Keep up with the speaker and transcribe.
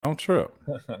Don't trip.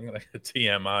 I'm going to get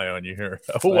TMI on you here.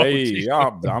 Hey,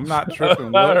 I'm not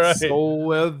tripping All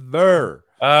whatsoever.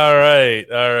 All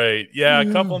right. Yeah, a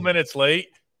couple minutes late.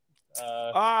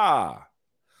 Had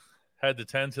to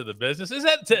tend to the business. Is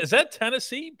that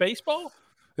Tennessee baseball?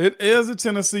 It is a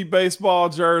Tennessee baseball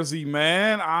jersey,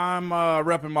 man. I'm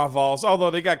repping my Vols,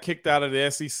 although they got kicked out of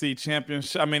the SEC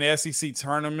championship. I mean, the SEC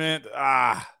tournament.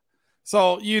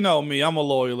 So you know me, I'm a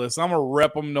loyalist. I'm gonna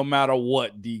rep them no matter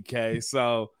what, DK.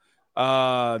 So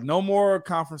no more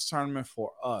conference tournament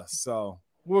for us. So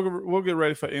we'll get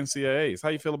ready for NCAAs. How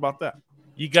you feel about that?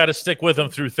 You got to stick with them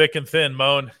through thick and thin,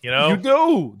 Moan. You know you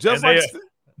do. Just and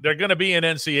they're going to be in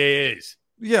NCAAs.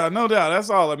 Yeah, no doubt. That's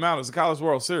all that matters. The College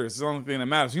World Series is the only thing that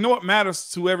matters. You know what matters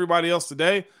to everybody else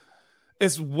today?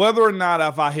 It's whether or not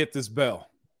if I hit this bell.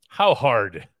 How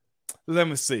hard? Let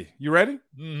me see. You ready?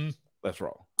 Mm-hmm. Let's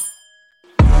roll.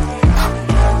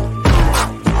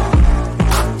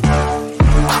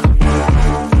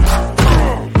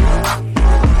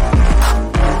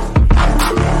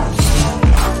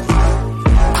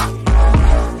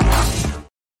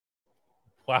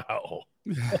 Wow.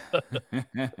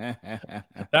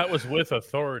 That was with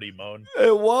authority, Moan.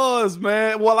 It was,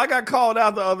 man. Well, I got called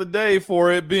out the other day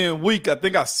for it being weak. I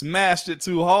think I smashed it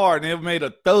too hard and it made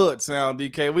a thud sound,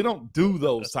 DK. We don't do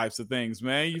those types of things,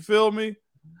 man. You feel me?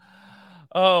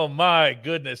 Oh, my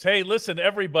goodness. Hey, listen,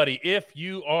 everybody, if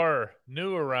you are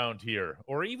new around here,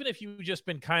 or even if you've just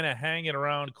been kind of hanging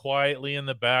around quietly in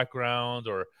the background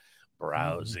or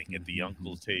browsing at the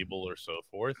uncle's table or so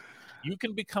forth, you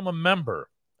can become a member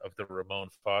of the Ramon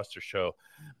Foster Show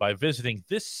by visiting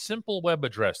this simple web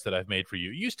address that I've made for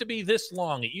you. It used to be this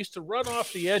long. It used to run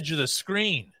off the edge of the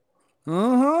screen.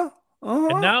 And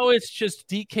now it's just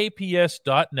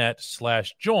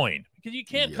dkps.net/join, because you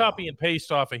can't copy and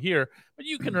paste off of here, but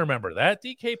you can remember that,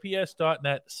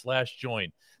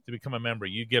 dkps.net/join to become a member.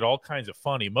 You get all kinds of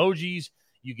fun emojis,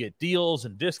 you get deals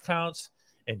and discounts,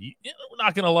 and we're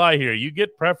not going to lie here, you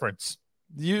get preference.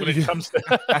 When it comes to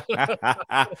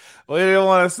well, you didn't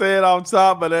want to say it on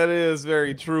top, but that is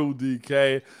very true,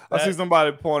 DK. I see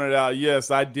somebody pointed out,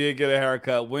 yes, I did get a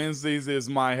haircut. Wednesdays is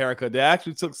my haircut. They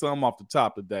actually took some off the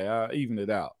top today. I evened it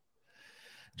out.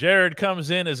 Jared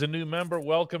comes in as a new member.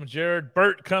 Welcome, Jared.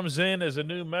 Bert comes in as a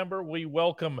new member. We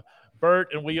welcome Bert,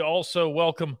 and we also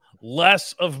welcome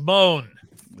less of Moan.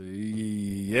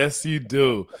 Yes, you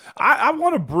do. I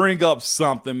want to bring up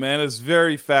something, man. It's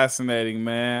very fascinating,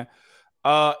 man.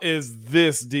 Is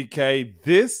this, DK,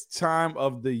 this time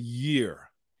of the year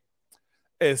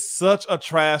is such a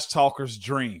trash talker's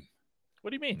dream. What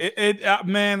do you mean?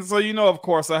 Man, so you know, of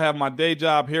course, I have my day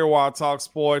job here while I talk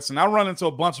sports, and I run into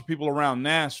a bunch of people around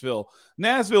Nashville.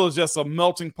 Nashville is just a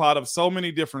melting pot of so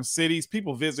many different cities.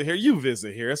 People visit here. You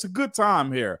visit here. It's a good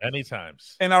time here. Many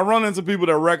times. And I run into people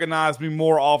that recognize me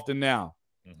more often now.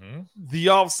 Mm-hmm. The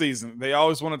off season, they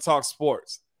always want to talk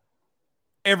sports.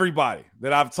 Everybody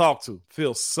that I've talked to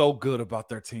feels so good about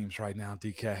their teams right now,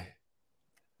 DK.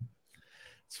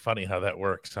 It's funny how that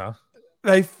works, huh?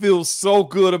 They feel so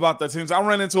good about their teams. I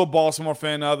ran into a Baltimore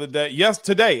fan the other day.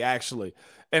 Today, actually.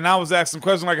 And I was asking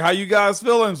questions like, how you guys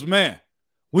feeling? Man,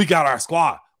 we got our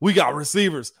squad. We got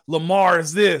receivers. Lamar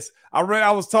is this.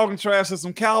 I was talking trash to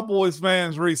some Cowboys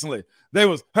fans recently. They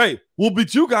was, hey, we'll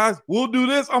beat you guys. We'll do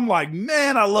this. I'm like,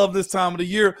 man, I love this time of the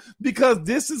year because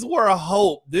this is where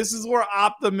hope, this is where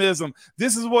optimism,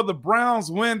 this is where the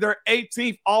Browns win their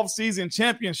 18th offseason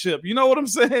championship. You know what I'm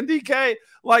saying, DK?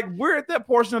 Like, we're at that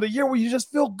portion of the year where you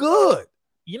just feel good.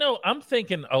 You know, I'm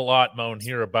thinking a lot, Moan,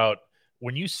 here about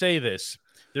when you say this,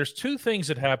 there's two things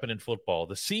that happen in football.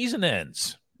 The season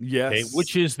ends, yes, okay,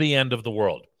 which is the end of the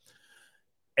world.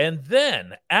 And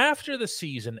then after the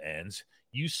season ends,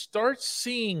 you start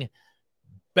seeing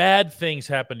bad things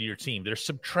happen to your team. There's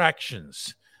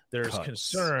subtractions. There's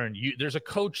concern. There's a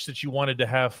coach that you wanted to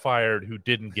have fired who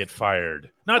didn't get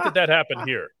fired. Not that happened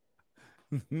here.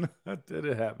 That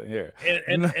didn't happen here.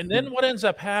 And then what ends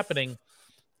up happening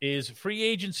is free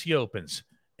agency opens,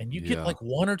 and you get like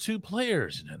one or two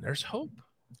players, and then there's hope.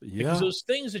 Because those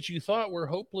things that you thought were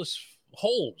hopeless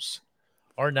holes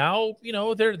are now, you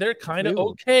know, they're kind of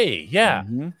okay. Yeah.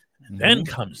 Mm-hmm. And then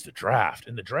comes the draft.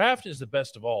 And the draft is the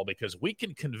best of all because we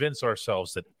can convince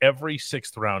ourselves that every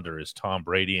sixth rounder is Tom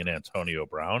Brady and Antonio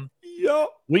Brown. Yep.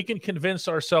 We can convince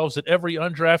ourselves that every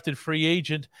undrafted free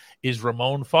agent is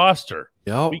Ramon Foster.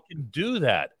 Yep. We can do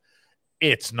that.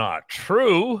 It's not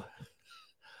true.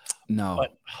 No.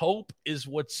 But hope is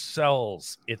what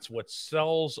sells. It's what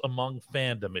sells among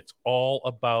fandom. It's all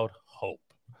about hope.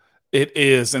 It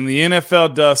is, and the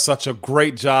NFL does such a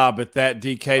great job at that,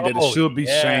 DK, that it should be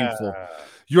shameful.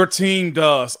 your team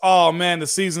does. Oh, man, the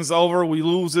season's over. We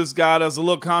lose this guy. There's a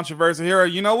little controversy here.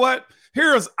 You know what?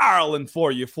 Here's Ireland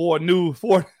for you for a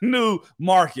new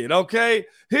market, okay?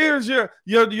 Here's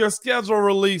your schedule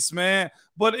release, man.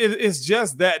 But it's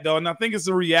just that, though, and I think it's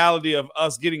the reality of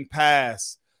us getting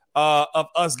past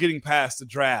the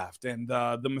draft and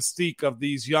the mystique of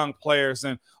these young players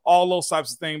and all those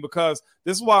types of things, because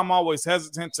this is why I'm always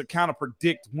hesitant to kind of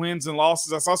predict wins and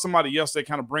losses. I saw somebody yesterday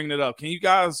kind of bringing it up. Can you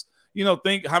guys,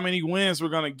 think how many wins we're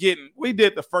going to get? And we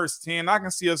did the first 10. I can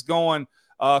see us going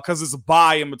because it's a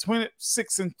bye in between it,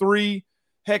 6-3.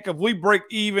 Heck, if we break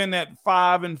even at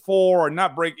 5-4 or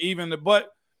not break even, but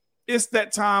it's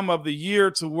that time of the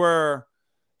year to where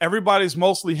everybody's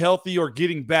mostly healthy or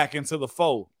getting back into the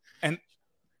fold. And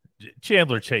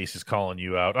Chandler Chase is calling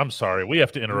you out. I'm sorry. We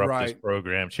have to interrupt this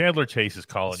program. Chandler Chase is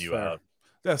calling you out.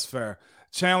 That's fair.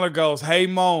 Chandler goes, "Hey,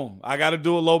 Moan, I got to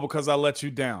do it low because I let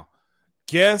you down.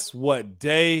 Guess what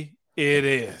day it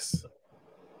is?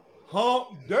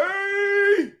 Hump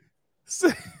Day."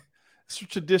 It's a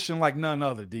tradition like none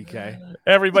other, DK.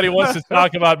 Everybody wants to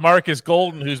talk about Marcus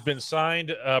Golden, who's been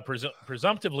signed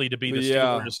presumptively to be the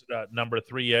Steelers' number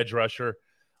 3 edge rusher.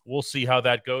 We'll see how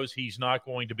that goes. He's not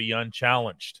going to be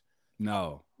unchallenged.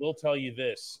 No. We'll tell you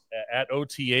this. At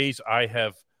OTAs, I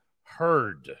have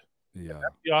heard –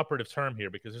 that's the operative term here,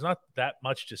 because there's not that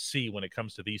much to see when it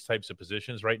comes to these types of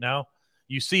positions right now.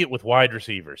 You see it with wide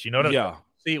receivers. You know what I mean? You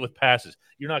see it with passes.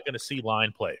 You're not going to see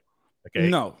line play. Okay?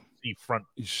 No. See front.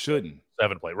 You shouldn't.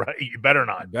 7 play, right? You better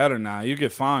not. Better not. You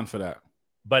get fined for that.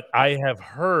 But I have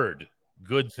heard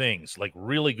good things, like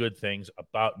really good things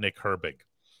about Nick Herbig.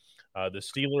 The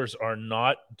Steelers are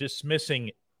not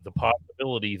dismissing the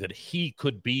possibility that he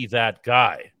could be that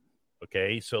guy.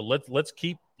 Okay, so let's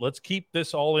keep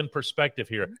this all in perspective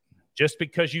here. Just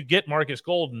because you get Marcus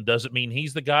Golden doesn't mean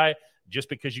he's the guy. Just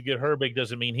because you get Herbig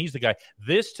doesn't mean he's the guy.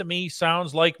 This to me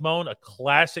sounds like, Moan, a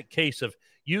classic case of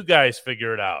you guys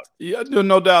figure it out. Yeah,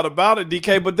 no doubt about it,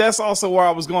 DK. But that's also where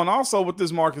I was going also with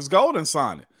this Marcus Golden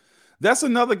signing. That's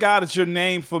another guy that your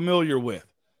name familiar with.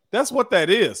 That's what that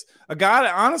is. A guy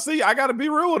that, honestly, I got to be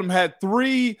real with him, had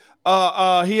three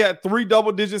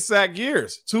double-digit sack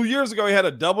years. 2 years ago, he had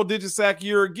a double-digit sack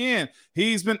year again.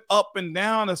 He's been up and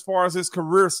down as far as his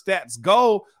career stats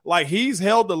go. Like, he's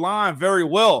held the line very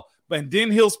well. And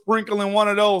then he'll sprinkle in one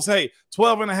of those,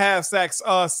 12 and a half sacks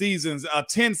seasons, a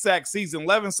 10 sack season,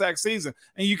 11 sack season.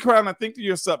 And you kind of think to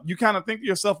yourself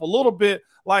a little bit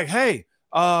like, hey,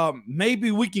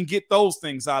 maybe we can get those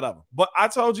things out of him. But I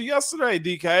told you yesterday,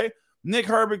 DK, Nick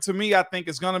Herbig, to me, I think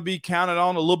is going to be counted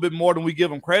on a little bit more than we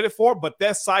give him credit for, but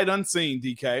that's sight unseen,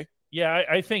 DK. Yeah,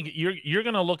 I think you're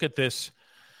going to look at this,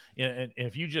 and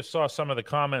if you just saw some of the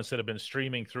comments that have been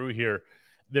streaming through here,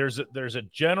 there's a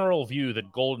general view that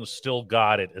Golden still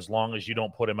got it as long as you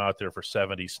don't put him out there for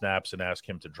 70 snaps and ask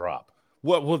him to drop.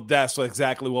 Well, that's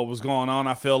exactly what was going on,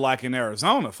 I feel like, in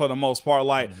Arizona for the most part.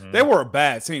 Like, they were a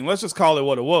bad team. Let's just call it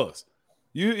what it was.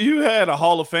 You had a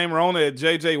Hall of Famer on it,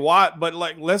 J.J. Watt, but,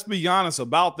 like, let's be honest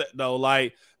about that, though.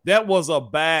 Like, that was a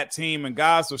bad team, and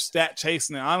guys were stat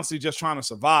chasing and honestly just trying to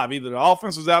survive. Either the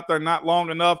offense was out there not long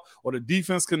enough or the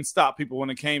defense couldn't stop people when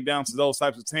it came down to those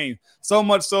types of teams. So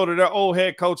much so that their old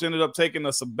head coach ended up taking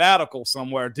a sabbatical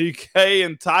somewhere, DK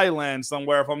in Thailand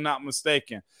somewhere, if I'm not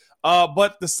mistaken.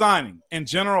 But the signing, in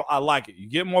general, I like it. You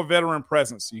get more veteran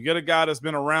presence. You get a guy that's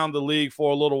been around the league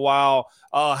for a little while,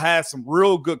 had some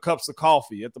real good cups of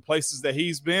coffee at the places that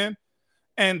he's been.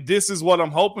 And this is what I'm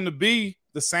hoping to be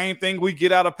the same thing we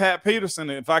get out of Pat Peterson,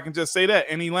 if I can just say that,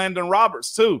 and Landon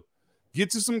Roberts too. Get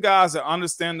to some guys that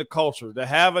understand the culture, that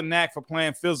have a knack for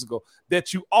playing physical,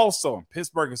 that you also, and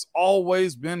Pittsburgh has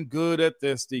always been good at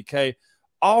this, DK,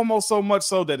 almost so much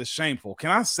so that it's shameful.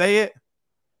 Can I say it?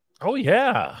 Oh,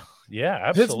 yeah. Yeah,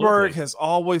 absolutely. Pittsburgh has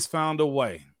always found a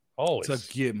way to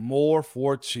get more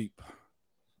for cheap.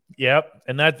 Yep,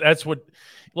 and that's what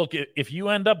 – look, if you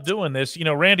end up doing this,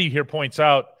 Randy here points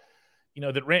out,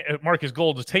 that Marcus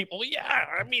Golden's tape. Well, yeah,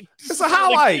 I mean, it's a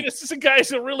highlight. This is a guy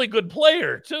who's a really good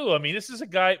player too. I mean, this is a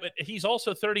guy, but he's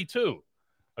also 32.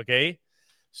 Okay,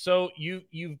 so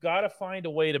you've got to find a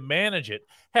way to manage it.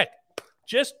 Heck,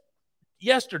 just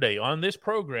yesterday on this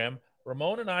program,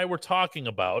 Ramon and I were talking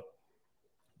about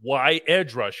why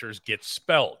edge rushers get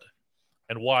spelled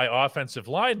and why offensive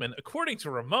linemen, according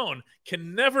to Ramon,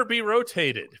 can never be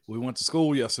rotated. We went to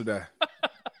school yesterday.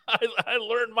 I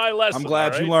learned my lesson. I'm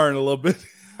glad you learned a little bit.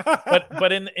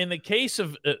 but in the case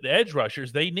of the edge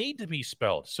rushers, they need to be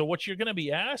spelled. So what you're going to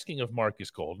be asking of Marcus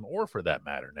Golden, or for that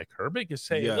matter, Nick Herbig, is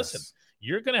saying, listen,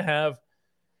 you're going to have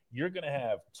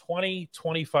 20,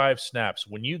 25 snaps.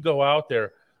 When you go out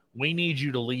there, We need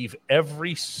you to leave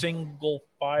every single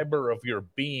fiber of your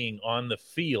being on the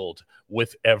field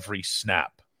with every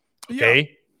snap.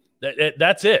 Okay? Yeah.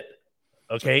 That's it.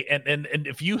 Okay? And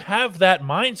if you have that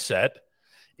mindset,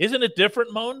 isn't it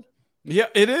different, Moan? Yeah,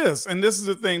 it is. And this is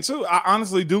the thing, too. I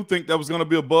honestly do think that was going to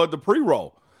be a Bud the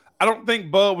pre-roll. I don't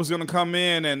think Bud was going to come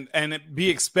in and be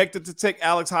expected to take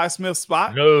Alex Highsmith's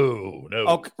spot. No.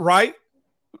 Okay, right?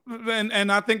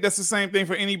 And I think that's the same thing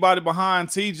for anybody behind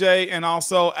TJ and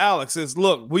also Alex is,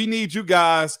 look, we need you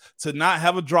guys to not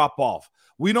have a drop-off.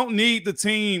 We don't need the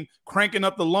team cranking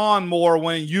up the lawnmower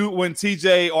when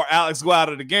TJ or Alex go out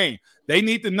of the game. They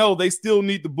need to know they still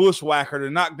need the bushwhacker to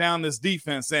knock down this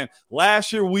defense. And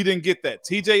last year we didn't get that.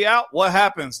 TJ out, what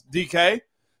happens, DK?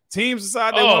 Teams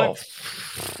decide they want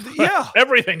to. Yeah.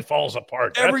 Everything falls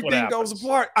apart. Everything goes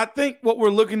apart. I think what we're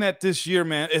looking at this year,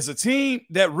 man, is a team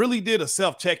that really did a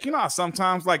self-check. You know how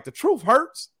sometimes, like, the truth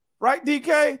hurts, right,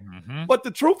 DK? Mm-hmm. But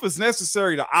the truth is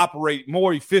necessary to operate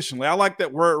more efficiently. I like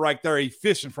that word right there,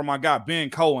 efficient, from my guy, Ben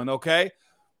Cohen, okay?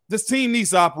 This team needs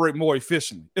to operate more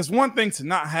efficiently. It's one thing to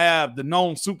not have the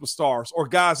known superstars or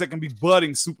guys that can be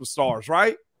budding superstars,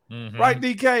 right? Mm-hmm. Right,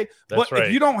 DK? That's but right.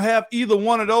 if you don't have either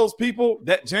one of those people,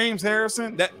 that James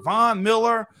Harrison, that Von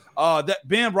Miller, that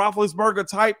Ben Roethlisberger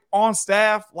type on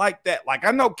staff like that, like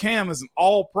I know Cam is an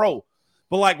all-pro,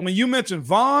 but like when you mention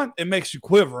Von, it makes you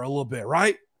quiver a little bit,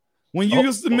 right? When you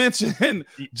used to mention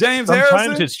James Harrison.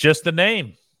 Sometimes it's just the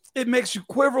name. It makes you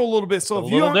quiver a little bit. So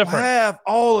if you don't have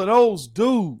all of those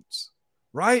dudes,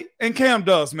 right? And Cam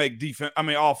does make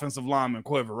offensive linemen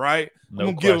quiver, right? No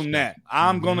I'm going to give him that.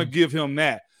 I'm going to give him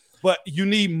that. But you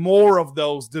need more of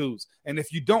those dudes. And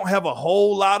if you don't have a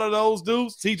whole lot of those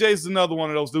dudes, TJ's another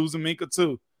one of those dudes, and Minka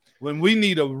too, when we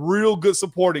need a real good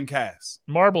supporting cast.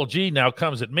 Marble G now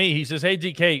comes at me. He says, hey,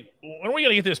 DK, when are we going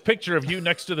to get this picture of you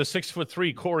next to the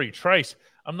 6'3" Corey Trice?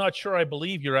 I'm not sure I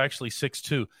believe you're actually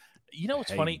 6'2". You know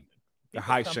what's funny? They're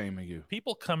high-shaming you.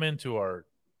 People come into our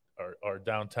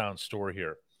downtown store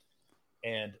here,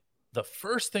 and the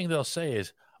first thing they'll say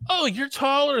is, oh, you're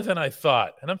taller than I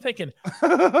thought. And I'm thinking,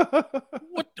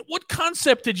 what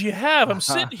concept did you have? I'm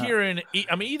sitting here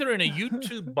I'm either in a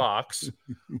YouTube box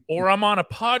or I'm on a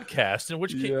podcast, in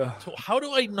which case, so how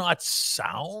do I not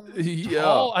sound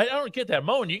tall? I don't get that.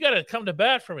 Moan, you got to come to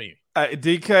bat for me.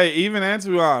 DK, even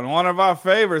Antoine, one of our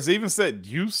favorites, even said,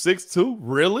 you 6'2"?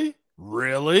 Really?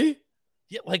 Really?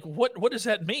 Yeah, like what does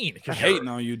that mean? I'm hating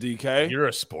on you, DK. You're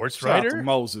a sports writer. writer?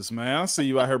 Moses, man. I see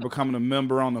you out here becoming a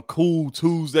member on a cool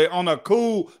Tuesday. On a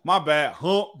cool, my bad,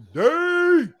 hump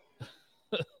day.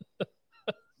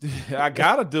 I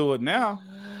gotta do it now.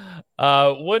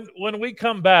 When we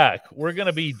come back, we're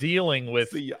gonna be dealing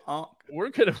with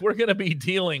we're gonna be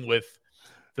dealing with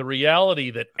the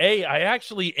reality that I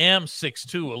actually am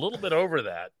 6'2", a little bit over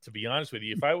that, to be honest with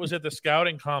you. If I was at the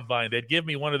scouting combine, they'd give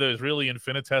me one of those really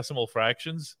infinitesimal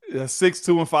fractions.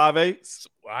 6'2" and 5/8.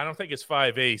 I don't think it's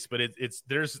 5/8, but it's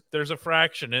there's a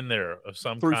fraction in there of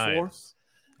some 3/4.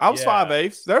 I was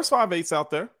 5/8. There's 5/8 out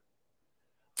there.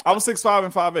 I was 6'5"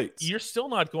 and 5/8. You're still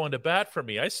not going to bat for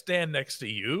me. I stand next to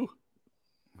you.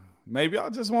 Maybe I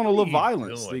just want a little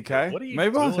violence, DK. What are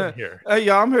you doing here? Hey,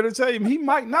 y'all, I'm here to tell you, he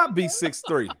might not be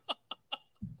 6'3".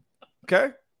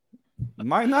 Okay?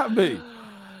 Might not be.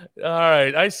 All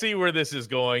right. I see where this is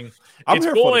going. It's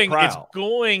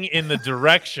going in the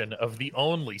direction of the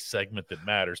only segment that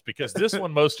matters, because this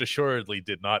one most assuredly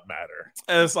did not matter.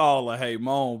 It's all a hey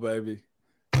moan, baby.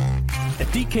 At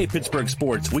DK Pittsburgh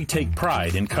Sports, we take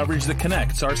pride in coverage that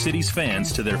connects our city's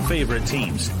fans to their favorite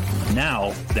teams. Now,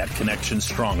 that connection's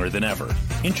stronger than ever.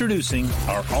 Introducing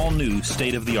our all-new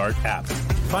state-of-the-art app.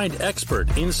 Find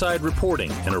expert inside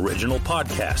reporting and original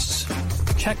podcasts.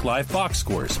 Check live box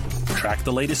scores. Track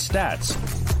the latest stats.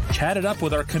 Chat it up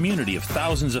with our community of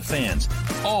thousands of fans,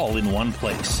 all in one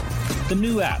place. The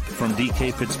new app from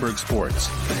DK Pittsburgh Sports.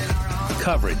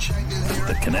 Coverage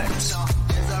that connects.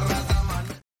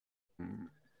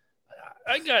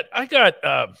 I got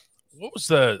what was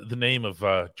the name of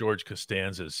George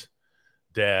Costanza's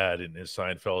dad in his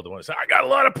Seinfeld? The one that said, I got a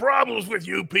lot of problems with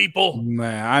you people.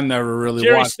 Man, I never really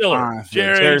Jerry watched Stiller.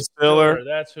 Jerry Stiller.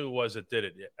 That's who was it did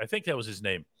it. I think that was his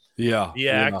name. Yeah. The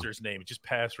actor's name. It just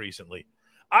passed recently.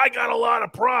 I got a lot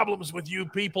of problems with you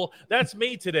people. That's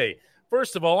me today.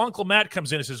 First of all, Uncle Matt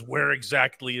comes in and says, where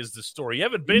exactly is the store? You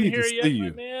haven't been here yet,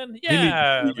 my man?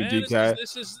 Yeah, man.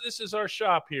 This is our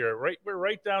shop here. We're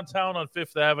right downtown on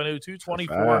 5th Avenue,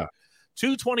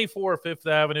 224 Fifth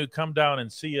Avenue. Come down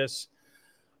and see us.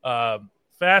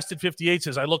 Fasted58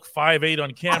 says, I look 5'8"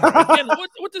 on camera. Again,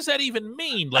 what does that even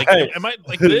mean? Like, Hey. am I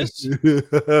like this?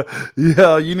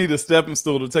 Yeah, you need a stepping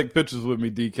stool to take pictures with me,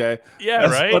 DK. Yeah,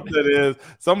 That's right? what that is.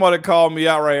 Somebody called me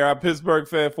out right here. I'm Pittsburgh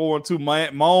fan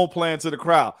 412, my own plan to the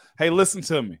crowd. Hey, listen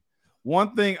to me.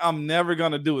 One thing I'm never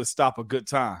going to do is stop a good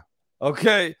time.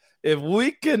 Okay? If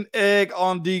we can egg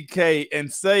on DK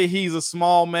and say he's a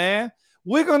small man,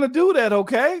 we're going to do that,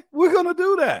 okay? We're going to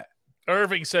do that.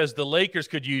 Irving says the Lakers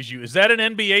could use you. Is that an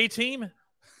NBA team?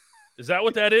 Is that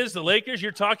what that is? The Lakers?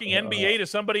 You're talking NBA to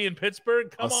somebody in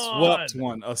Pittsburgh? Come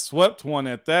on. A swept one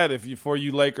at that. For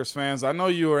you Lakers fans, I know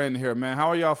you were in here, man. How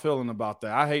are y'all feeling about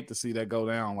that? I hate to see that go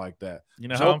down like that. You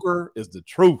know, Joker is the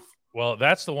truth. Well,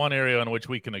 that's the one area on which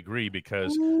we can agree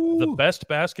because the best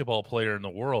basketball player in the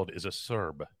world is a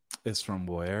Serb. It's from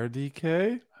where,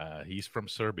 DK? He's from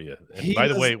Serbia. And by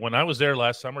the way, when I was there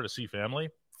last summer to see family,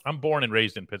 I'm born and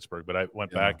raised in Pittsburgh, but I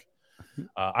went back.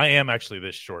 I am actually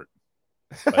this short.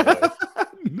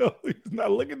 No, he's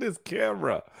not. Look at this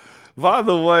camera. By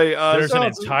the way, there's an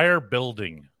entire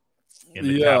building in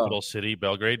the capital city,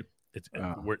 Belgrade. It's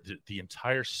where the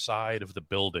entire side of the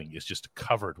building is just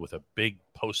covered with a big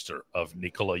poster of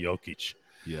Nikola Jokic.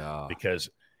 Yeah, because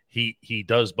he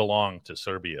does belong to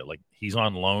Serbia. Like he's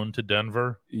on loan to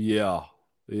Denver. Yeah,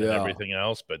 and everything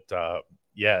else, but.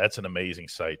 Yeah, that's an amazing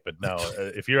sight. But no,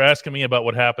 if you're asking me about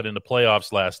what happened in the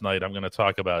playoffs last night, I'm going to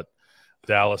talk about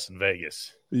Dallas and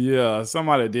Vegas. Yeah,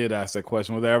 somebody did ask that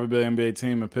question. Will there ever be an NBA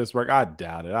team in Pittsburgh? I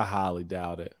doubt it. I highly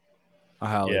doubt it.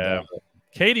 Doubt it.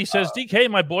 Katie says, DK,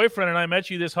 my boyfriend and I met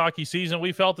you this hockey season.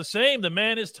 We felt the same. The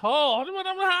man is tall.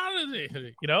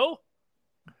 You know?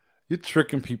 You're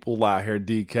tricking people out here,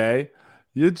 DK.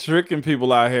 You're tricking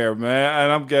people out here, man.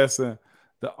 And I'm guessing –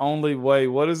 the only way,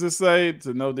 what does it say?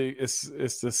 To know it's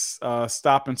to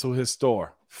stop into his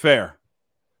store. Fair.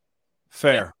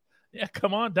 Yeah,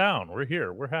 come on down. We're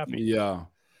here. We're happy. Yeah.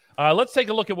 Let's take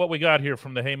a look at what we got here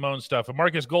from the Hey Moan stuff.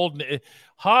 Marcus Golden,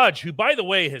 Hodge, who, by the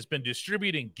way, has been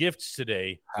distributing gifts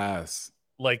today. Has.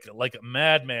 Like a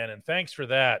madman, and thanks for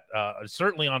that.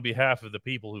 Certainly on behalf of the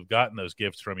people who've gotten those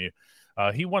gifts from you.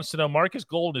 He wants to know, Marcus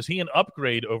Golden, is he an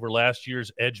upgrade over last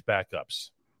year's edge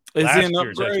backups? Last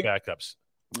year's edge backups.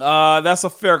 That's a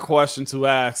fair question to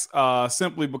ask,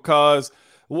 simply because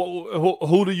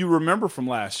who do you remember from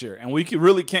last year? And we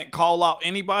really can't call out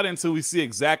anybody until we see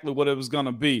exactly what it was going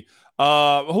to be.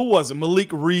 Who was it?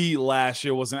 Malik Reed last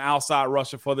year was an outside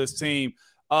rusher for this team.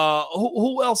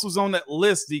 Who else was on that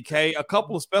list, DK? A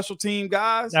couple of special team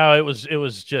guys? No, it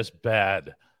was just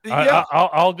bad. Yeah.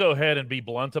 I'll go ahead and be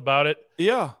blunt about it.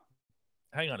 Yeah.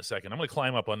 Hang on a second. I'm going to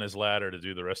climb up on this ladder to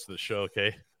do the rest of the show,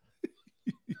 okay?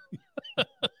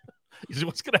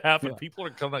 What's going to happen? People are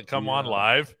going to come on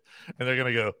live, and they're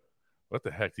going to go, what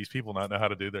the heck? These people not know how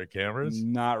to do their cameras?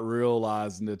 Not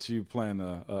realizing that you playing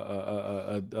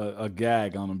a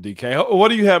gag on them, DK. What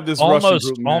do you have this rushing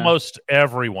group, man? Almost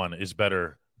everyone is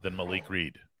better than Malik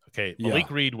Reed. Okay, Malik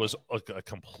Reed was a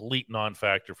complete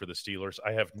non-factor for the Steelers.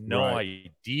 I have no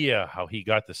idea how he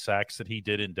got the sacks that he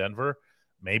did in Denver.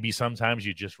 Maybe sometimes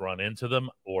you just run into them,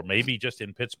 or maybe just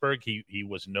in Pittsburgh, he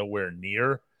was nowhere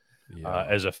near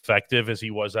as effective as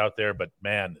he was out there. But,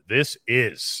 man, this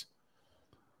is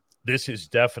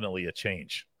definitely a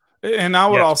change. And I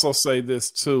would also say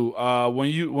this, too. When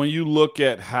you look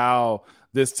at how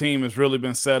this team has really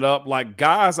been set up, like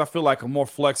guys I feel like are more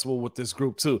flexible with this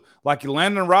group, too. Like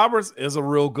Landon Roberts is a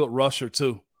real good rusher,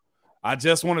 too. I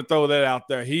just want to throw that out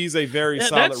there. He's a very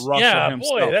solid rusher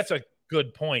himself. Boy, that's a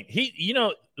good point.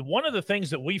 One of the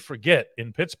things that we forget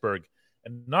in Pittsburgh,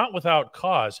 and not without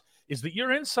cause, is that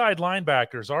your inside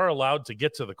linebackers are allowed to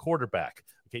get to the quarterback.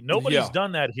 Okay, nobody's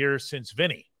done that here since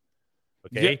Vinny.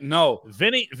 Okay, no,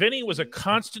 Vinny was a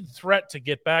constant threat to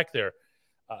get back there.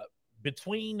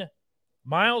 Between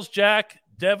Miles Jack,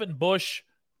 Devin Bush,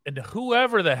 and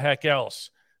whoever the heck else,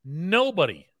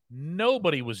 nobody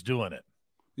was doing it.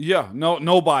 Yeah,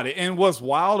 nobody. And what's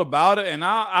wild about it, and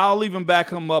I'll even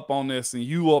back him up on this, and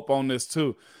you up on this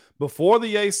too. Before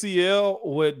the ACL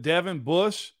with Devin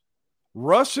Bush,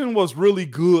 rushing was really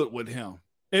good with him.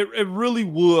 It really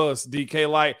was, DK.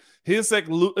 Like, his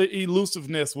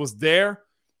elusiveness was there.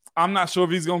 I'm not sure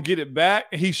if he's going to get it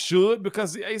back. He should,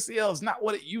 because the ACL is not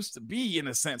what it used to be in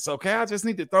a sense, okay? I just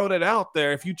need to throw that out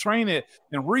there if you train it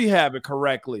and rehab it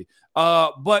correctly.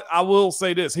 But I will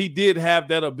say this. He did have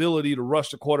that ability to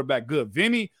rush the quarterback good.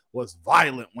 Vinny was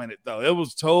violent when it, though. It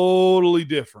was totally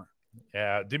different.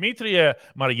 Yeah, Dimitrije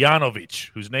Marjanovic,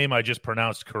 whose name I just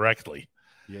pronounced correctly.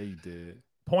 Yeah, you did.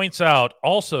 Points out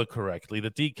also correctly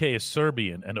that DK is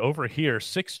Serbian, and over here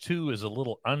 6'2" is a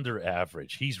little under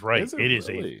average. He's right. It is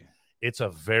it's a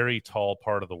very tall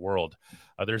part of the world.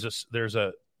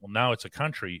 Now it's a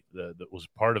country that was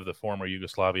part of the former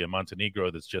Yugoslavia, Montenegro,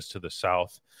 that's just to the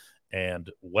south and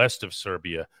west of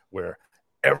Serbia, where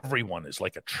everyone is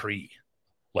like a tree.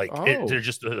 They're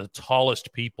just the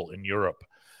tallest people in Europe.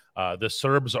 The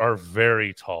Serbs are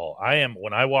very tall.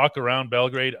 When I walk around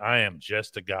Belgrade, I am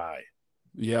just a guy.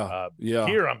 Yeah.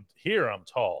 Here I'm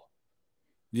tall.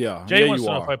 Yeah. Jay wants to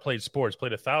know if I played sports.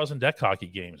 Played 1,000 deck hockey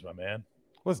games, my man.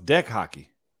 What's deck hockey?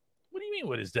 What do you mean?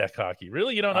 What is deck hockey?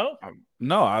 Really, you don't know?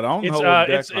 No, I don't know what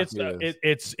deck hockey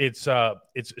is.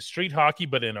 It's street hockey,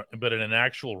 but in an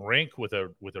actual rink with a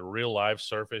real live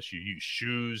surface. You use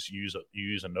shoes. You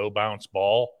use a no bounce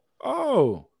ball.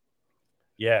 Oh,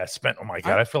 yeah. Oh my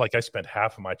God! I feel like I spent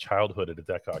half of my childhood at a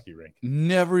deck hockey rink.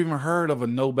 Never even heard of a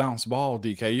no bounce ball,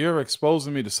 DK. You're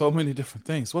exposing me to so many different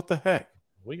things. What the heck?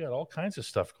 We got all kinds of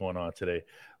stuff going on today.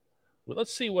 Well,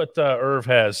 let's see what Irv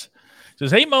has. It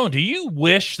says, hey, Moan, do you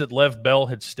wish that Lev Bell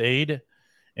had stayed?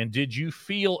 And did you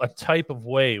feel a type of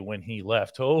way when he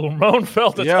left? Oh, Ramon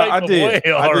felt a type of way.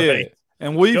 I did.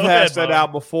 And we've hashed that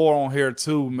out before on here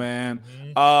too, man.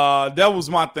 Mm-hmm. That was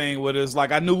my thing with it. It's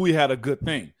like I knew we had a good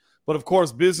thing. But, of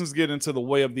course, business get into the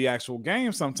way of the actual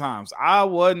game sometimes. I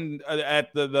wasn't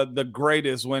at the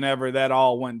greatest whenever that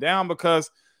all went down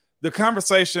because the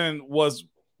conversation was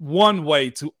one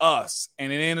way to us,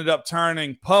 and it ended up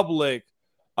turning public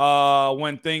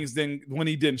when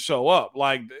he didn't show up.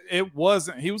 Like it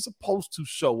wasn't, he was supposed to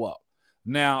show up.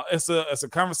 Now it's a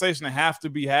conversation that have to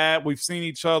be had. We've seen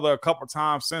each other a couple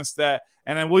times since that,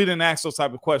 and then we didn't ask those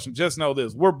type of questions. Just know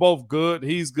this: we're both good.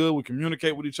 He's good. We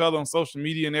communicate with each other on social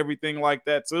media and everything like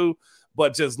that too.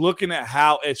 But just looking at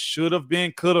how it should have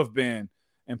been, could have been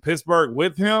in Pittsburgh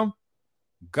with him,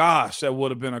 gosh, that would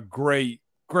have been a great.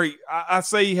 I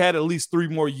say he had at least 3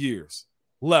 more years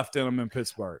left in him in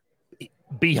Pittsburgh.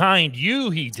 Behind you,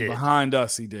 he did. Behind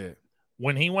us, he did.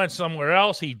 When he went somewhere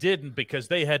else, he didn't because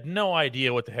they had no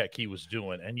idea what the heck he was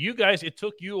doing. And you guys, it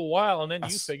took you a while, and then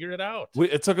you figured it out.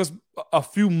 It took us a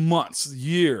few months, a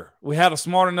year. We had a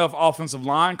smart enough offensive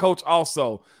line coach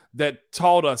also that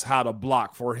taught us how to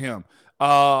block for him.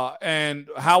 And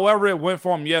however it went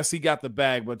for him, yes, he got the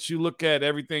bag. But you look at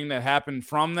everything that happened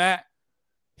from that,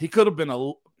 he could have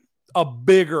been a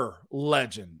bigger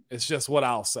legend. It's just what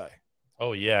I'll say.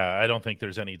 Oh, yeah. I don't think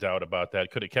there's any doubt about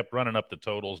that. Could have kept running up the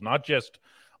totals, not just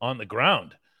on the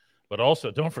ground, but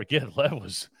also don't forget Lev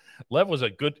was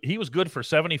good for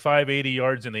 75, 80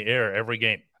 yards in the air every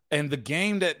game. And the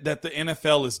game that the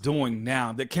NFL is doing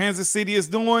now, that Kansas City is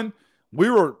doing, we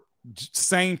were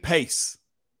same pace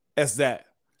as that.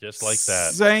 Just like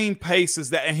that. Same pace as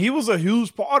that. And he was a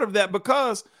huge part of that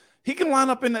because he can line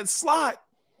up in that slot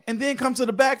and then come to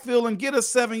the backfield and get us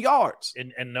 7 yards.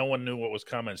 And no one knew what was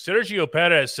coming. Sergio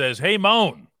Perez says, hey,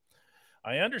 Moan,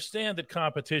 I understand that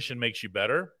competition makes you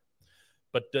better,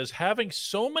 but does having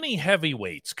so many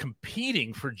heavyweights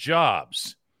competing for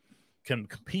jobs,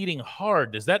 competing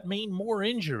hard, does that mean more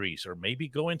injuries or maybe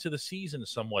go into the season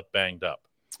somewhat banged up?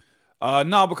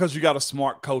 No, because you got a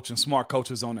smart coach and smart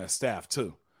coaches on that staff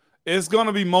too. It's going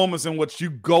to be moments in which you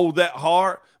go that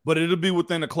hard, but it'll be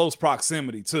within a close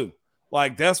proximity too.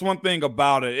 Like, that's one thing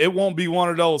about it. It won't be one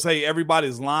of those, hey,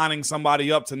 everybody's lining somebody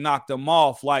up to knock them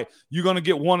off. Like, you're going to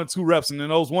get 1 or 2 reps, and in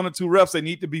those 1 or 2 reps, they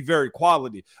need to be very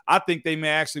quality. I think they may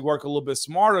actually work a little bit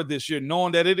smarter this year,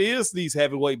 knowing that it is these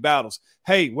heavyweight battles.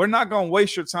 Hey, we're not going to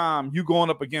waste your time, you going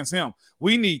up against him.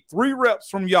 We need 3 reps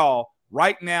from y'all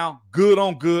right now, good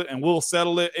on good, and we'll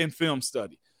settle it in film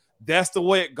study. That's the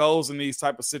way it goes in these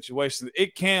type of situations.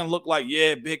 It can look like,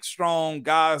 yeah, big, strong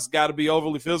guys got to be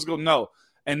overly physical. No.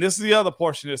 And this is the other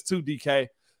portion of this too, DK.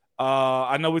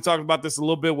 I know we talked about this a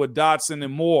little bit with Dotson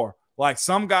and Moore. Like,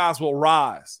 some guys will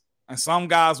rise and some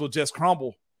guys will just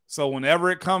crumble. So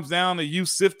whenever it comes down to you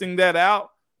sifting that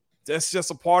out, that's just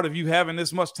a part of you having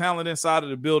this much talent inside of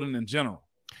the building in general.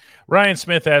 Ryan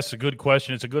Smith asks a good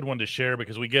question. It's a good one to share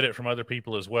because we get it from other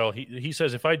people as well. He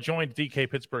says, if I joined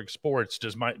DK Pittsburgh Sports, do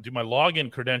my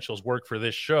login credentials work for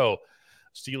this show?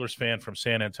 Steelers fan from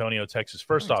San Antonio, Texas.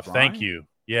 First off, thank you.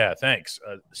 Yeah, thanks.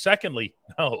 Secondly,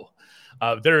 no.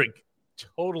 They're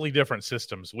totally different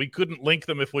systems. We couldn't link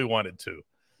them if we wanted to.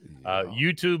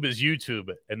 YouTube is YouTube,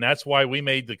 and that's why we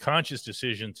made the conscious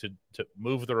decision to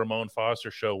move the Ramon Foster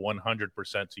show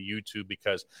 100% to YouTube,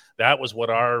 because that was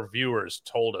what our viewers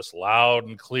told us loud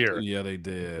and clear. Yeah, they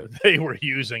did. They were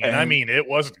using, and I mean, it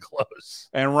wasn't close.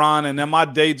 And Ron, and then my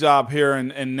day job here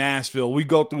in Nashville, we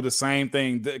go through the same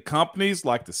thing. The companies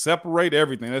like to separate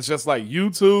everything. It's just like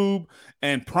YouTube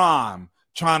and Prime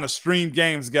trying to stream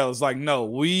games together. It's like, no,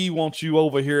 we want you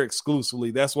over here exclusively.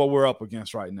 That's what we're up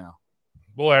against right now.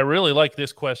 Boy, I really like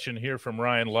this question here from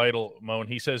Ryan Lytle, Moan.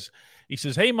 He says,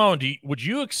 hey, Moan, would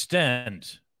you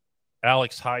extend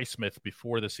Alex Highsmith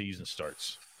before the season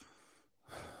starts?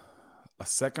 A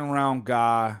second-round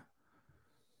guy,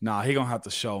 nah, he going to have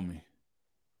to show me.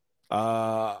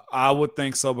 I would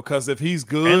think so, because if he's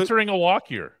good. Entering a walk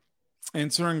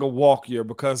year,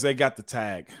 because they got the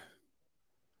tag.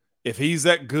 If he's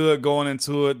that good going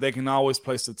into it, they can always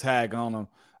place the tag on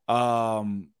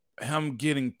him. Him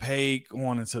getting paid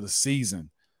going into the season.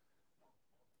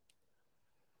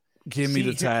 Give me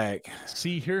the tag.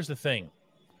 Here's the thing.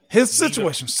 His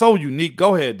situation's so unique.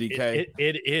 Go ahead, DK.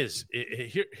 It is.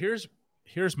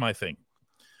 Here's my thing.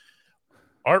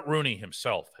 Art Rooney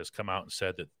himself has come out and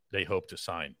said that they hope to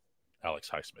sign Alex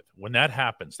Highsmith. When that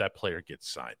happens, that player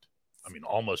gets signed. I mean,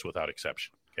 almost without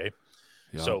exception. Okay.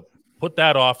 Yep. So put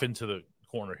that off into the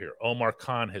corner here. Omar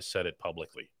Khan has said it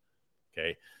publicly.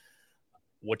 Okay.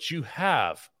 What you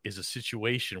have is a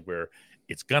situation where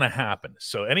it's going to happen.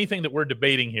 So anything that we're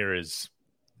debating here is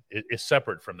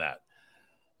separate from that.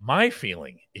 My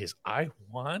feeling is I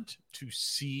want to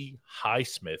see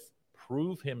Highsmith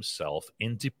prove himself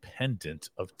independent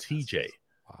of TJ.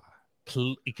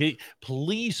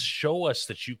 Please show us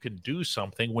that you can do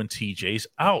something when TJ's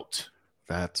out.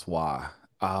 That's why.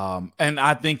 And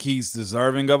I think he's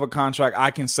deserving of a contract.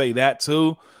 I can say that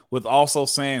too, with also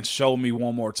saying, show me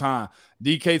one more time.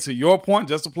 DK, to your point,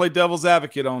 just to play devil's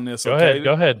advocate on this. Go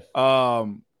ahead.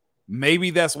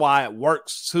 Maybe that's why it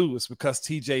works too. It's because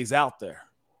TJ's out there.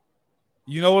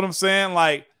 You know what I'm saying?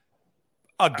 Like,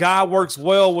 a guy works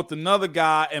well with another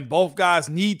guy, and both guys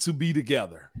need to be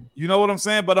together. You know what I'm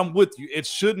saying? But I'm with you. It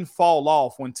shouldn't fall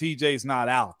off when TJ's not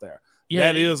out there. Yeah,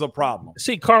 that is a problem.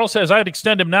 See, Carl says I'd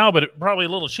extend him now, but it'd probably a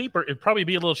little cheaper. It'd probably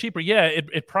be a little cheaper. Yeah,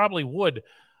 it probably would.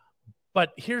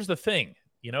 But here's the thing.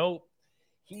 You know,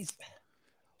 he's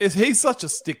such a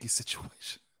sticky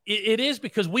situation. It is,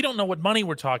 because we don't know what money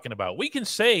we're talking about. We can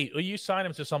say, you sign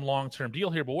him to some long-term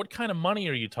deal here, but what kind of money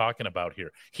are you talking about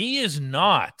here? He is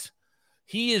not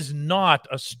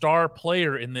a star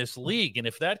player in this league. And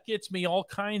if that gets me all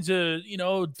kinds of,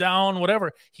 down,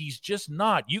 whatever, he's just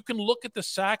not. You can look at the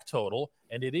sack total,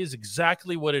 and it is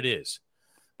exactly what it is.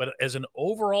 But as an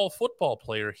overall football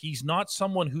player, he's not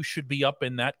someone who should be up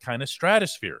in that kind of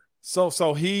stratosphere.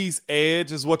 So he's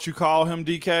edge is what you call him,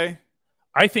 DK?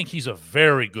 I think he's a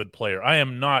very good player. I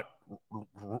am not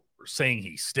saying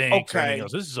he stinks or anything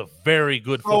else. This is a very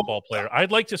good football player.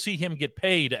 I'd like to see him get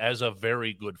paid as a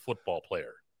very good football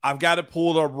player. I've got it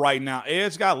pulled up right now.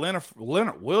 Edge got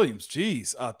Leonard Williams.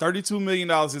 Geez, $32 million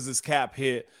is his cap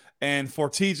hit, and for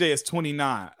TJ it's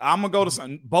 29. I'm gonna go to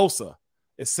Bosa.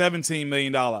 It's $17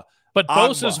 million. But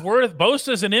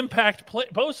Bosa's an impact play.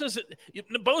 Bosa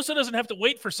doesn't have to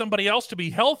wait for somebody else to be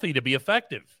healthy to be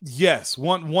effective. Yes,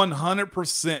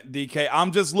 100%, DK.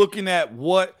 I'm just looking at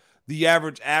what the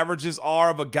averages are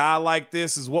of a guy like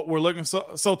this is what we're looking. So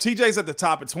TJ's at the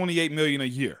top at $28 million a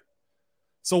year.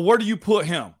 So where do you put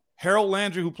him? Harold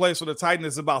Landry, who plays for the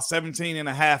Titans, is about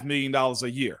 $17.5 million a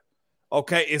year.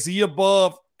 Okay, is he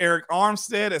above Eric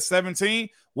Armstead at 17?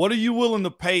 What are you willing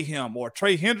to pay him? Or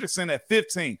Trey Hendrickson at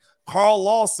 15? Carl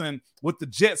Lawson with the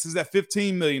Jets is at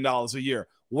 $15 million a year.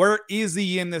 Where is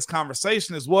he in this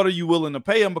conversation is what are you willing to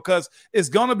pay him? Because it's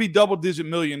going to be double-digit $1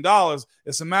 million.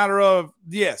 It's a matter of,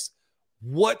 yes,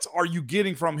 what are you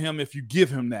getting from him if you give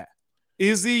him that?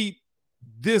 Is he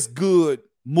this good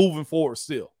moving forward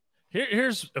still?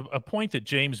 Here's a point that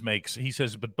James makes. He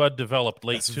says, but Bud developed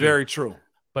late too. That's very true.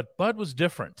 But Bud was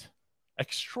different,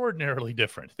 extraordinarily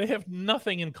different. They have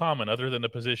nothing in common other than the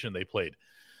position they played.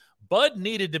 Bud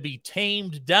needed to be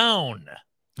tamed down,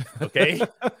 okay?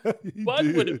 Bud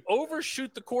would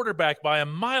overshoot the quarterback by a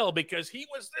mile because he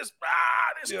was this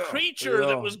creature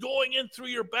that was going in through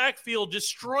your backfield,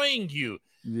 destroying you.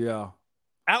 Yeah.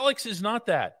 Alex is not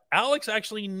that. Alex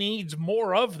actually needs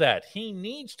more of that. He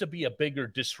needs to be a bigger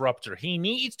disruptor. He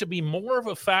needs to be more of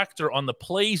a factor on the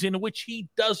plays in which he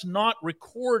does not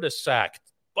record a sack.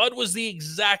 Bud was the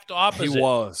exact opposite. He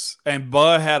was. And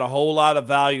Bud had a whole lot of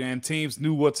value, and teams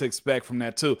knew what to expect from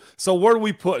that too. So where do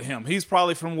we put him? He's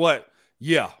probably from what?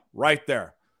 Yeah, right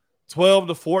there. 12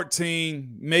 to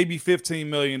 14, maybe $15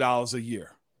 million a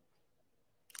year.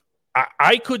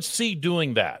 I could see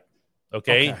doing that.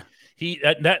 Okay.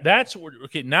 That's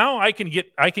okay. Now I can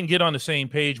get on the same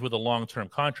page with a long-term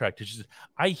contract. It's just,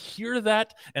 I hear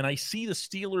that and I see the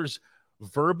Steelers'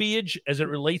 verbiage as it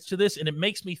relates to this, and it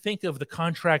makes me think of the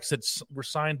contracts that were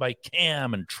signed by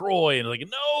Cam and Troy, and like,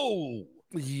 no,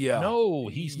 Yeah. No,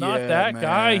 he's not that man.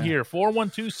 guy here.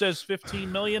 412 says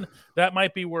 15 million. That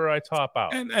might be where I top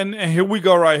out. And here we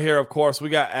go right here. Of course, we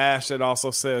got Ash that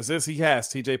also says this. He has.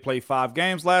 TJ played 5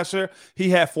 games last year. He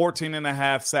had 14 and a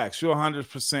half sacks. You're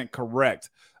 100% correct.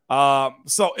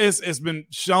 So it's been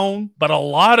shown. But a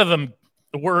lot of them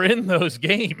were in those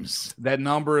games. That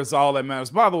number is all that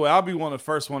matters. By the way, I'll be one of the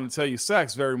first one to tell you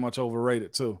sacks very much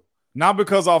overrated too. Not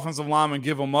because offensive linemen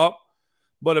give them up,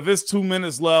 but if it's 2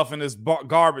 minutes left and it's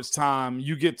garbage time,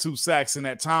 you get 2 sacks in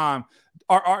that time.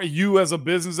 Are you as a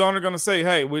business owner going to say,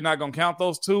 hey, we're not going to count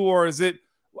those 2? Or is it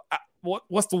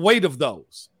what's the weight of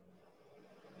those?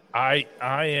 I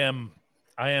am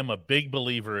a big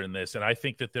believer in this, and I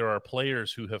think that there are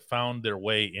players who have found their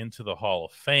way into the Hall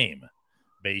of Fame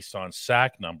based on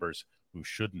sack numbers who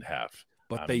shouldn't have.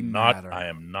 But they matter. I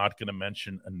am not going to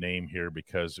mention a name here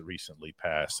because it recently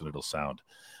passed, and it'll sound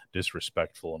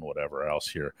disrespectful and whatever else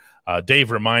here.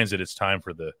 Dave reminds that it's time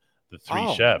for the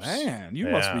 3 chefs. Man, you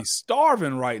must be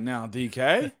starving right now,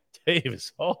 DK. Dave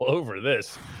is all over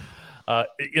this.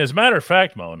 As a matter of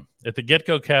fact, Moan, at the Get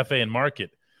Go Cafe and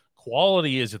Market,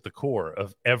 quality is at the core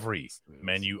of every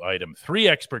menu item. 3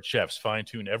 expert chefs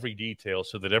fine-tune every detail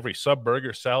so that every sub,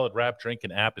 burger, salad, wrap, drink,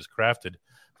 and app is crafted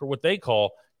for what they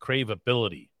call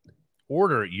craveability.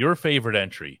 Order your favorite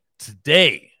entry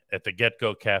today at the Get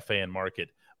Go Cafe and Market.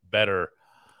 Better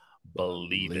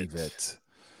believe it.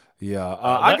 Yeah,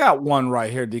 I got one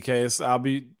right here, DK.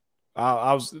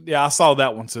 I saw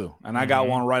that one too, and I got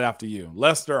one right after you.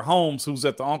 Lester Holmes, who's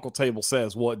at the uncle table,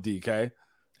 says what, DK?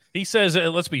 He says,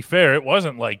 let's be fair, it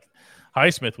wasn't like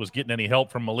Highsmith was getting any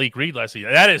help from Malik Reed last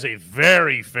season. That is a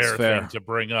very fair thing to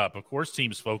bring up. Of course,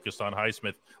 teams focused on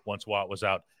Highsmith once Watt was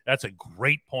out. That's a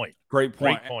great point. Great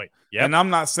point. Yep. And I'm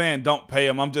not saying don't pay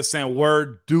him. I'm just saying,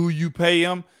 where do you pay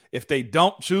him? If they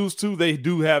don't choose to, they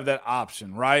do have that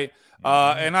option, right?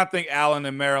 And I think Allen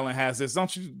and Maryland has this.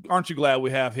 Aren't you glad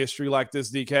we have history like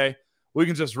this, DK? We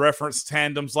can just reference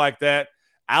tandems like that.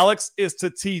 Alex is to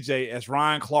TJ as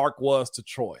Ryan Clark was to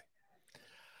Troy.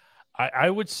 I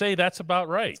would say that's about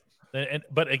right.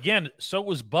 But again, so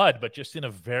was Bud, but just in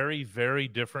a very, very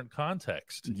different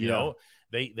context. You know,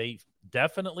 they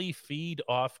definitely feed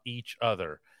off each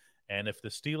other. And if the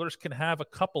Steelers can have a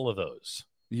couple of those,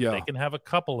 they can have a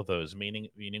couple of those, meaning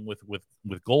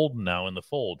with Golden now in the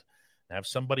fold, have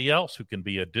somebody else who can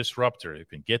be a disruptor, who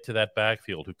can get to that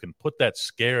backfield, who can put that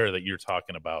scare that you're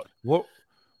talking about.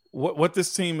 What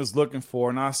this team is looking for,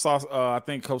 and I saw, I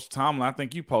think Coach Tomlin, I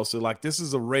think you posted, like, this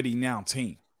is a ready now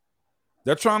team.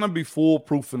 They're trying to be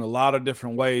foolproof in a lot of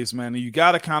different ways, man. And you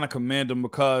got to kind of commend them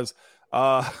because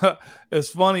it's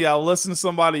funny. I listened to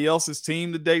somebody else's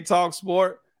team today talk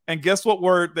sport, and guess what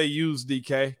word they use,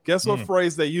 DK? Guess what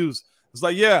phrase they use? It's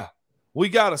like, yeah, we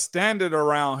got a standard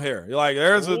around here. You're like,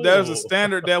 there's a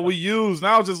standard that we use. And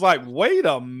I was just like, wait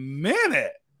a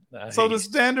minute. Nice. So the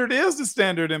standard is the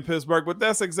standard in Pittsburgh, but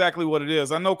that's exactly what it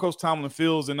is. I know Coach Tomlin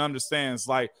feels and understands,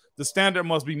 like, the standard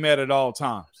must be met at all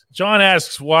times. John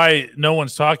asks why no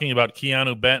one's talking about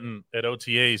Keanu Benton at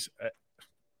OTAs.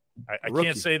 I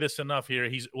can't say this enough here.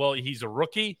 He's a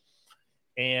rookie,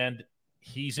 and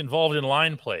he's involved in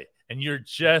line play, and you're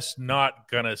just not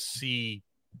going to see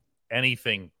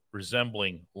anything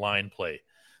resembling line play.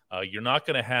 You're not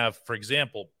going to have, for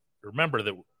example, remember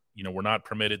that, you know, we're not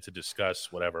permitted to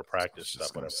discuss whatever practice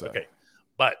stuff, whatever. Okay.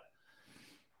 But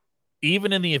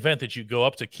even in the event that you go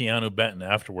up to Keanu Benton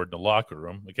afterward in the locker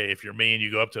room, okay, if you're me and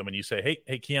you go up to him and you say,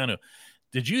 hey, Keanu,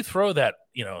 did you throw that,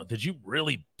 did you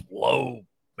really blow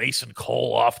Mason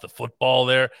Cole off the football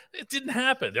there? It didn't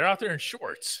happen. They're out there in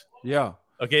shorts. Yeah.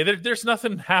 Okay. There's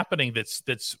nothing happening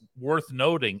that's worth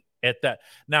noting at that.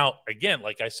 Now, again,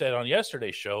 like I said on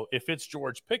yesterday's show, if it's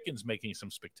George Pickens making some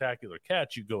spectacular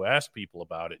catch, you go ask people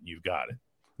about it and you've got it.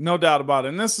 No doubt about it.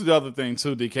 And this is the other thing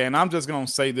too, DK, and I'm just going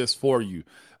to say this for you.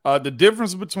 The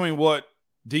difference between what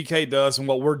DK does and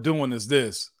what we're doing is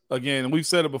this. Again, and we've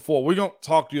said it before, we're going to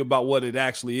talk to you about what it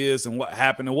actually is and what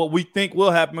happened and what we think will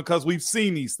happen because we've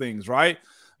seen these things, right?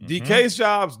 Mm-hmm. DK's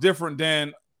job's different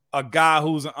than a guy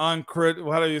who's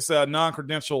a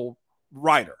non-credential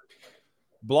writer.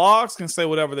 Blogs can say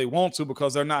whatever they want to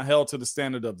because they're not held to the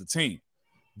standard of the team.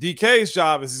 DK's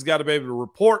job is he's got to be able to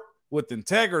report with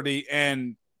integrity,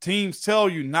 and teams tell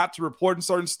you not to report in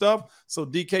certain stuff, so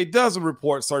DK doesn't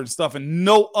report certain stuff, and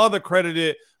no other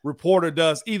credited reporter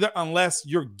does either unless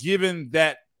you're given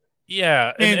that.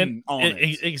 Yeah,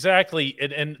 exactly.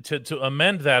 And to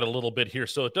amend that a little bit here,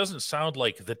 so it doesn't sound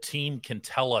like the team can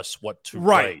tell us what to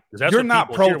write. That's you're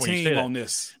not pro-team on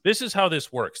this. This is how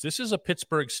this works. This is a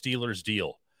Pittsburgh Steelers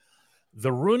deal.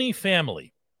 The Rooney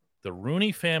family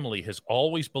has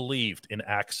always believed in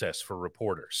access for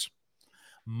reporters.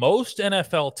 Most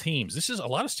NFL teams, this is a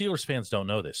lot of Steelers fans don't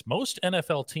know this. Most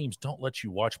NFL teams don't let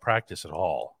you watch practice at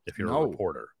all if you're a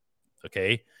reporter.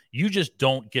 Okay? You just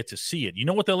don't get to see it. You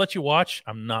know what they'll let you watch?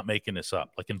 I'm not making this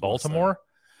up. Like in Baltimore,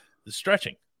 the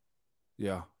stretching.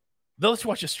 Yeah. They'll let you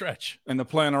watch a stretch. And the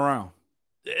playing around.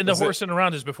 And the horsing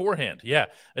around is beforehand. Yeah.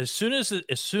 As soon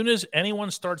as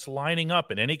anyone starts lining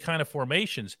up in any kind of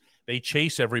formations, they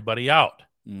chase everybody out.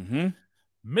 Mm-hmm.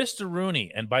 Mr.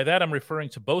 Rooney, and by that I'm referring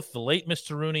to both the late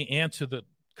Mr. Rooney and to the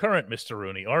current Mr.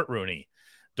 Rooney, Art Rooney,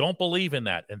 don't believe in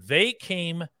that. And they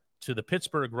came to the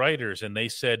Pittsburgh writers and they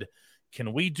said,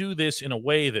 can we do this in a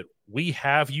way that we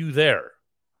have you there?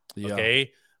 Yeah.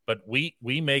 Okay. But we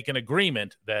make an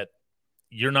agreement that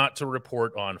you're not to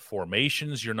report on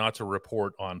formations. You're not to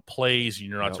report on plays.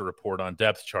 You're not to report on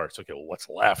depth charts. Okay, well, what's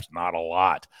left? Not a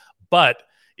lot. But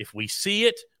if we see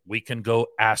it, we can go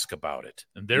ask about it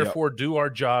and therefore do our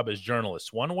job as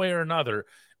journalists. One way or another,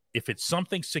 if it's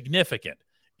something significant,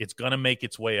 it's going to make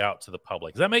its way out to the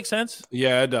public. Does that make sense?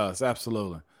 Yeah, it does.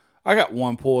 Absolutely. I got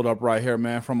one pulled up right here,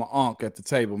 man, from an unk at the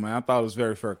table, man. I thought it was a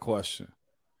very fair question.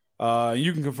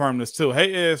 You can confirm this too.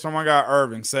 Hey, it's from my guy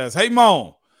Irving says, hey,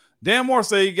 Moan. Dan Moore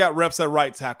said he got reps at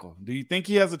right tackle. Do you think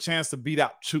he has a chance to beat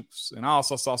out Chooks? And I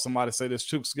also saw somebody say this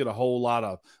Chooks get a whole lot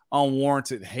of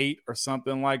unwarranted hate or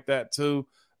something like that too.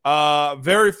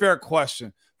 Very fair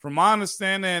question. From my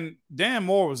understanding, Dan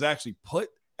Moore was actually put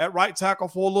at right tackle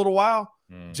for a little while.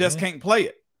 Mm-hmm. Just can't play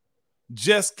it.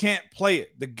 Just can't play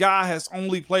it. The guy has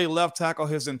only played left tackle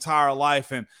his entire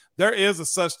life. And there is a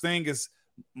such thing as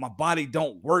my body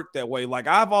don't work that way. Like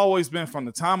I've always been from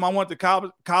the time I went to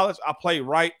college, I played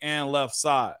right and left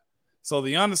side. So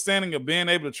the understanding of being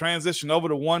able to transition over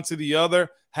to one to the other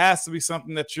has to be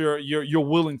something that you're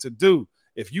willing to do.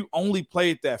 If you only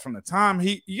played that from the time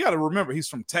you got to remember he's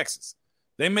from Texas.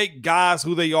 They make guys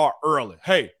who they are early.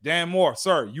 Hey, Dan Moore,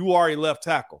 sir, you are a left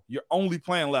tackle. You're only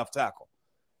playing left tackle.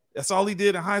 That's all he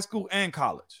did in high school and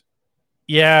college.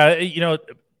 Yeah,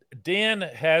 Dan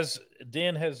has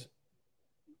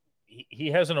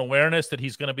an awareness that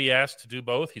he's going to be asked to do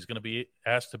both. He's going to be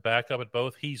asked to back up at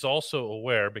both. He's also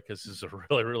aware, because he's a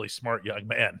really, really smart young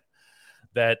man,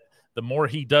 that the more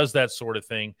he does that sort of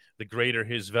thing, the greater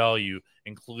his value,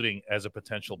 including as a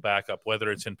potential backup, whether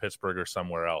it's in Pittsburgh or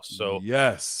somewhere else. So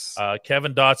yes,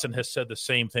 Kevin Dotson has said the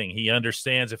same thing. He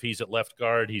understands if he's at left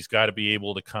guard, he's got to be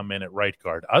able to come in at right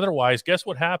guard. Otherwise, guess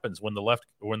what happens when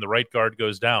the right guard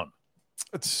goes down?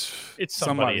 It's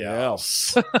somebody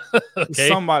else. Okay?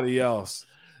 Somebody else.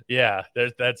 Yeah,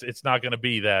 it's not going to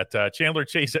be that. Chandler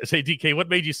Chase says, "Hey DK, what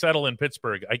made you settle in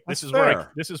Pittsburgh? This is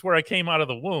where I came out of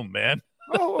the womb, man.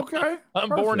 Oh, okay. I'm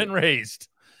born and raised.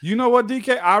 You know what,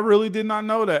 DK? I really did not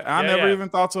know that. I never even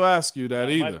thought to ask you that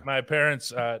either. My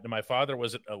parents, my father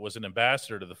was an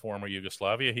ambassador to the former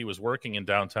Yugoslavia. He was working in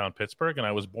downtown Pittsburgh, and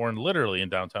I was born literally in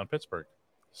downtown Pittsburgh.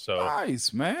 So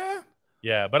nice, man.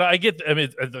 Yeah, but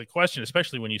the question,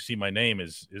 especially when you see my name,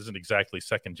 isn't exactly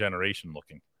second generation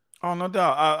looking. Oh, no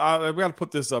doubt. I got to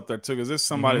put this up there, too, because this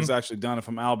somebody that's actually done it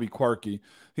from Albie Quirky.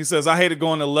 He says, I hated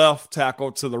going to left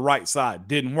tackle to the right side.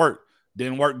 Didn't work.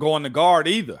 Didn't work going to guard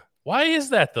either. Why is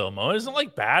that, though, Mo? Isn't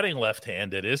like batting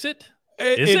left-handed, is it?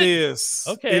 It is.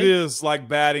 Okay. It is like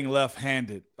batting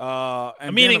left-handed.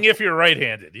 Meaning if you're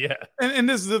right-handed, yeah. And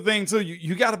this is the thing, too.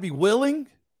 You got to be willing.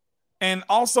 And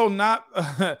also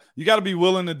you got to be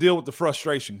willing to deal with the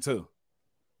frustration too,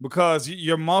 because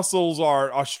your muscles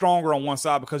are stronger on one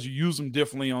side because you use them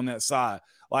differently on that side.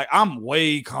 Like I'm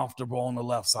way comfortable on the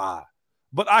left side,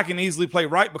 but I can easily play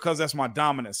right because that's my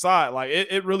dominant side. Like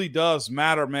it really does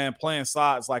matter, man, playing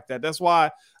sides like that. That's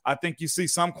why I think you see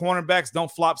some cornerbacks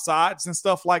don't flop sides and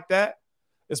stuff like that.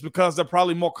 It's because they're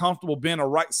probably more comfortable being a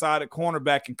right-sided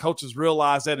cornerback, and coaches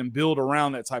realize that and build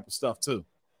around that type of stuff too.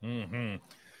 Mm-hmm.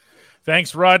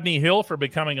 Thanks, Rodney Hill, for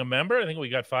becoming a member. I think we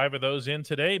got 5 of those in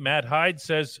today. Matt Hyde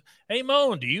says, hey,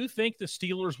 Moan, do you think the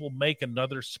Steelers will make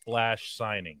another splash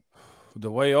signing? The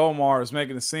way Omar is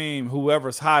making it seem,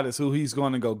 whoever's hot is who he's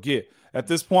going to go get. At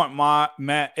this point,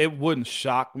 Matt, it wouldn't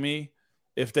shock me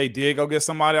if they did go get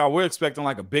somebody. We're expecting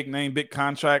like a big name, big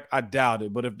contract. I doubt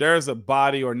it. But if there's a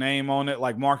body or name on it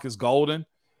like Marcus Golden,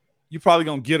 you're probably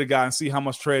going to get a guy and see how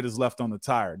much tread is left on the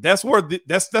tire. That's where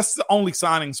that's the only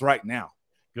signings right now.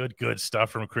 Good stuff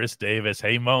from Chris Davis.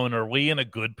 Hey, Moan, are we in a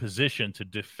good position to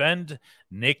defend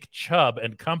Nick Chubb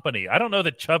and company? I don't know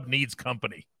that Chubb needs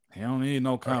company. He don't need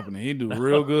no company. He do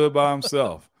real good by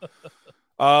himself.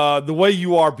 The way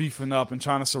you are beefing up and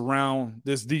trying to surround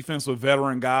this defense with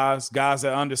veteran guys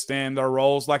that understand their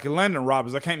roles, like Landon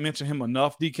Roberts. I can't mention him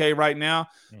enough, DK, right now,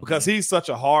 because he's such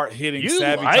a hard-hitting,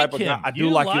 savvy type of guy. I do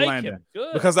like you, Landon,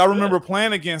 because I remember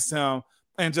playing against him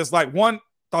and just like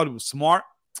thought he was smart.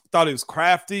 Thought he was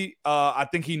crafty. I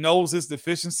think he knows his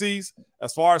deficiencies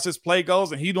as far as his play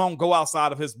goes, and he don't go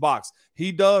outside of his box.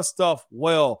 He does stuff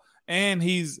well, and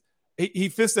he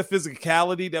fits the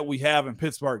physicality that we have in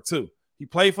Pittsburgh too. He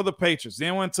played for the Patriots,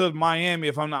 then went to Miami,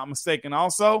 if I'm not mistaken.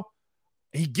 Also,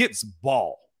 he gets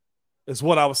ball, is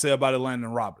what I would say about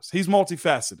Landon Roberts. He's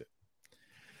multifaceted.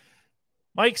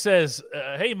 Mike says,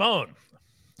 hey, Moan,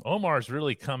 Omar's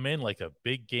really come in like a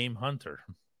big game hunter.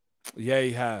 Yeah,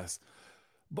 he has.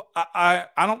 But I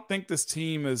don't think this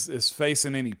team is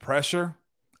facing any pressure.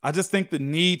 I just think the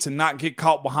need to not get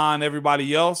caught behind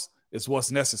everybody else is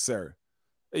what's necessary.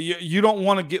 You don't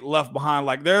want to get left behind.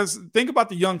 Like think about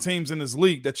the young teams in this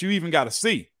league that you even got to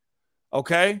see.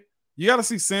 Okay? You got to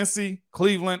see Cincy,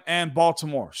 Cleveland, and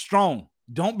Baltimore. Strong.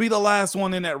 Don't be the last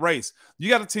one in that race. You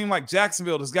got a team like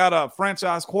Jacksonville that's got a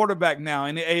franchise quarterback now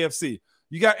in the AFC.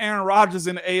 You got Aaron Rodgers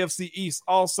in the AFC East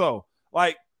also.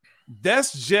 Like,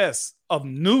 that's just of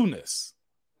newness.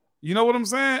 You know what I'm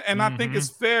saying? And I think it's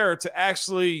fair to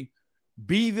actually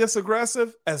be this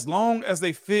aggressive as long as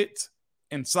they fit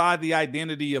inside the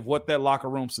identity of what that locker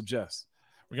room suggests.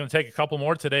 We're going to take a couple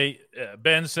more today.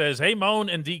 Ben says, hey, Moan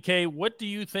and DK, what do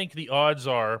you think the odds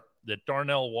are that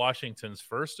Darnell Washington's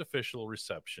first official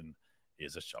reception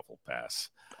is a shuffle pass?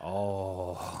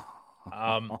 Oh.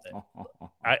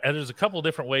 There's a couple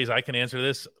different ways I can answer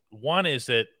this. One is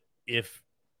that if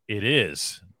it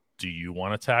is, do you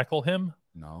want to tackle him?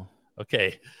 No.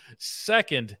 Okay.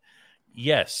 Second,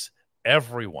 yes,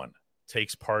 everyone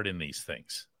takes part in these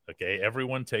things. Okay.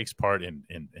 Everyone takes part in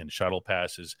shuttle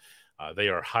passes. They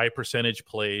are high percentage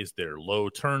plays. They're low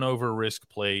turnover risk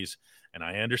plays. And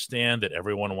I understand that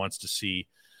everyone wants to see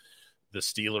the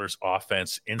Steelers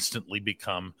offense instantly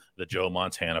become the Joe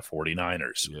Montana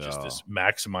 49ers. Yeah. Just this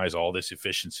maximize all this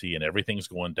efficiency and everything's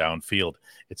going downfield.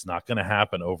 It's not going to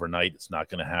happen overnight. It's not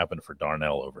going to happen for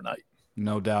Darnell overnight.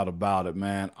 No doubt about it,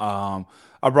 man. I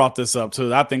brought this up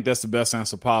too. I think that's the best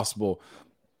answer possible.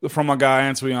 From my guy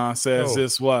Antoine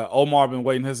says Omar been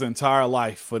waiting his entire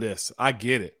life for this. I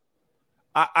get it.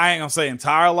 I ain't gonna say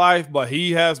entire life, but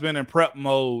he has been in prep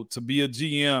mode to be a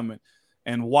GM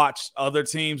and watch other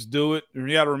teams do it. You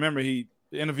got to remember, he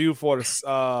interviewed for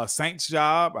the Saints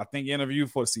job. I think he interviewed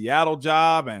for the Seattle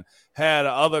job and had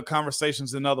other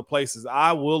conversations in other places.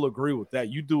 I will agree with that.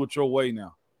 You do it your way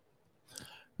now.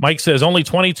 Mike says only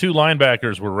 22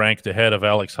 linebackers were ranked ahead of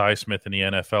Alex Highsmith in the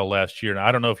NFL last year. And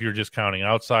I don't know if you're just counting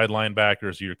outside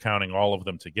linebackers or you're counting all of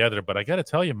them together, but I got to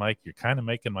tell you, Mike, you're kind of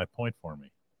making my point for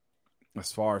me. As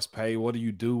far as pay, what do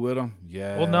you do with them?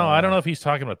 Yeah. Well, no, I don't know if he's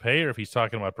talking about pay or if he's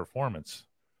talking about performance.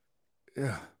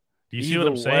 Yeah. Do you see what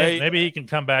I'm saying? Maybe he can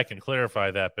come back and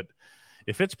clarify that. But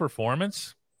if it's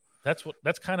performance,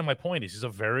 that's kind of my point. He's a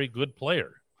very good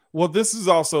player. Well, this is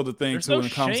also the thing, There's too, no when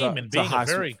it comes shame in being a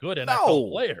very good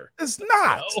NFL player. It's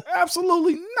not. No.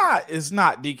 Absolutely not. It's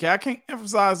not, DK. I can't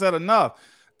emphasize that enough.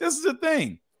 This is the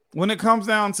thing. When it comes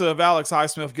down to if Alex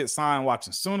Highsmith gets signed, watch,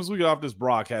 as soon as we get off this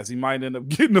broadcast, he might end up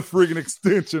getting a friggin'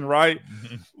 extension, right?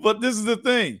 But this is the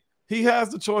thing. He has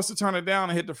the choice to turn it down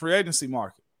and hit the free agency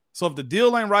market. So if the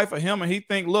deal ain't right for him and he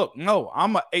think, look, no,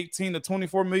 I'm a $18 to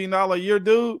 $24 million a year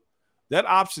dude, that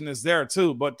option is there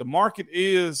too. But the market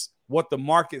is what the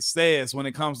market says when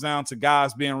it comes down to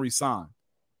guys being re-signed.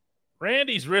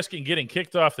 Randy's risking getting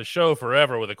kicked off the show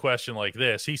forever with a question like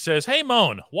this. He says, hey,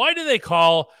 Moan, why do they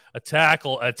call a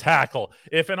tackle a tackle?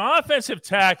 If an offensive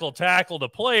tackle tackled a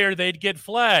player, they'd get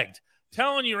flagged.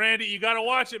 Telling you, Randy, you got to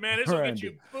watch it, man. This will get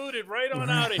you booted right on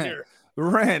out of here.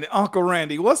 Randy, Uncle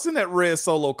Randy, what's in that red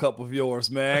Solo cup of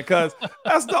yours, man? Because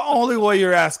that's the only way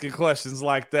you're asking questions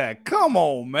like that. Come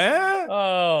on, man.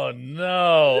 Oh,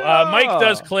 no. Yeah. Mike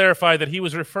does clarify that he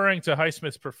was referring to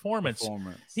Highsmith's performance.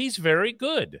 He's very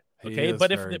good. Okay,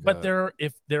 but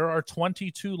if there are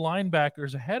 22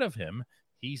 linebackers ahead of him,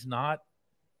 he's not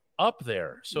up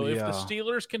there. So if the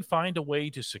Steelers can find a way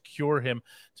to secure him,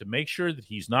 to make sure that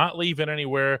he's not leaving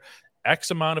anywhere,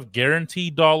 X amount of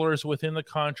guaranteed dollars within the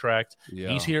contract,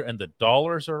 he's here and the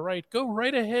dollars are right, go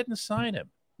right ahead and sign him.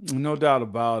 No doubt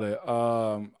about it.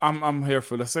 I'm here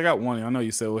for this. I got one. I know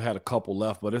you said we had a couple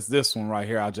left, but it's this one right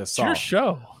here I just saw. It's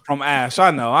your show. From Ash. I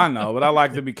know, but I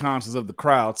like to be conscious of the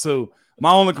crowd too.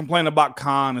 My only complaint about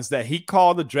Khan is that he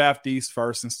called the draftees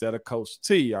first instead of Coach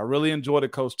T. I really enjoy the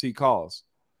Coach T calls.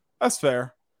 That's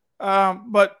fair.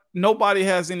 But nobody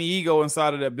has any ego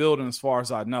inside of that building as far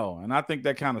as I know. And I think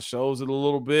that kind of shows it a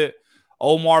little bit.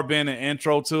 Omar being an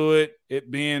intro to it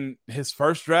being his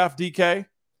first draft, DK.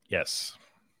 Yes.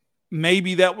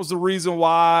 Maybe that was the reason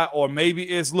why, or maybe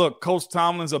it's, look, Coach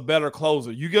Tomlin's a better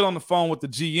closer. You get on the phone with the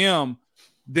GM,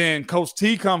 then Coach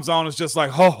T comes on, it's just like,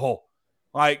 ho,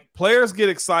 Like, players get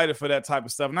excited for that type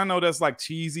of stuff. And I know that's like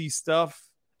cheesy stuff.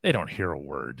 They don't hear a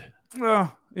word.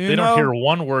 They don't hear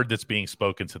one word that's being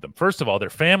spoken to them. First of all, their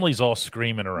family's all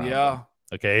screaming around them.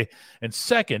 Okay. And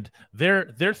second,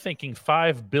 they're thinking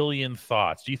 5 billion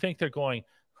thoughts. Do you think they're going,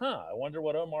 I wonder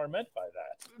what Omar meant by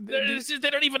that? They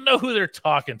don't even know who they're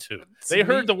talking to. They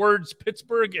heard the words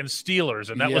Pittsburgh and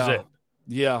Steelers, and that was it.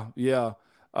 Yeah.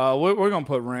 We're going to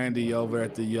put Randy over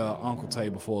at the Uncle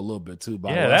table for a little bit, too.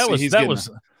 That was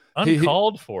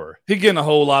uncalled for. He getting a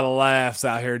whole lot of laughs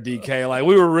out here, DK. Like,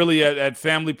 we were really at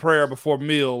family prayer before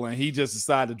meal, and he just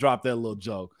decided to drop that little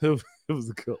joke. It was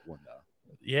a good one, though.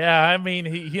 Yeah, I mean,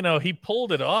 he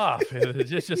pulled it off.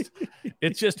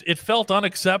 It felt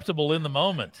unacceptable in the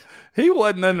moment. He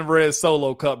wasn't in the red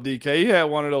Solo cup, DK. He had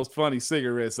one of those funny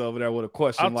cigarettes over there with a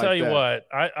question. I'll tell you what,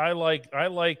 I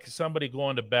like somebody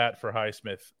going to bat for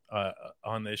Highsmith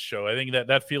on this show. I think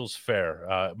that feels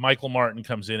fair. Michael Martin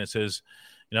comes in and says,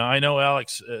 I know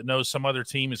Alex knows some other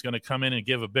team is going to come in and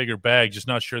give a bigger bag, just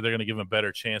not sure they're going to give him a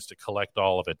better chance to collect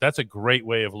all of it. That's a great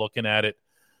way of looking at it.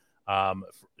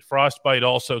 Frostbite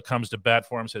also comes to bat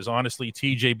for him, says, honestly,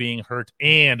 TJ being hurt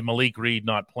and Malik Reed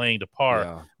not playing to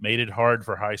par made it hard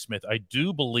for Highsmith. I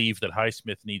do believe that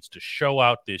Highsmith needs to show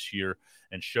out this year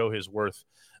and show he's worth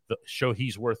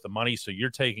the money. So you're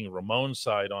taking Ramon's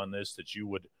side on this, that you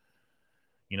would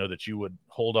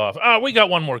hold off. We got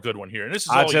one more good one here. And this is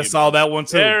I just saw that one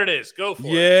too. There it is. Go for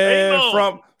it.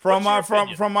 Yeah, from my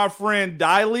friend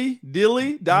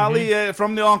Diley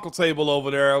from the Uncle table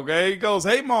over there. Okay, he goes,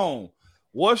 "Hey Moan,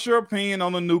 what's your opinion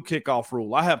on the new kickoff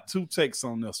rule?" I have two takes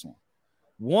on this one.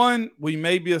 One, we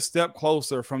may be a step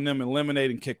closer from them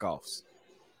eliminating kickoffs.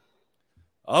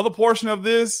 Other portion of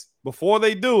this, before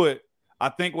they do it, I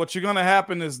think what you're going to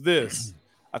happen is this.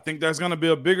 I think there's going to be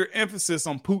a bigger emphasis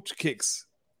on pooch kicks,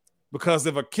 because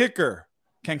if a kicker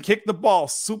can kick the ball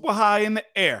super high in the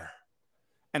air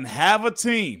and have a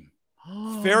team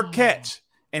fair catch,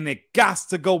 and it got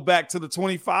to go back to the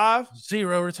 25,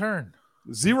 zero return,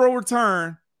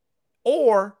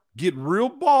 or get real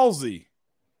ballsy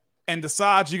and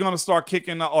decide you're going to start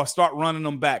kicking or start running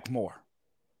them back more.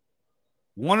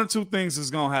 One or two things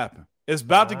is going to happen. It's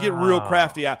about to get real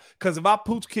crafty out, because if I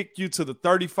pooch kick you to the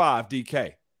 35,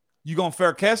 DK, you going to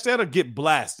fair catch that or get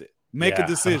blasted? Make a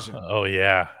decision. Oh,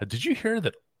 yeah. Did you hear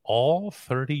that all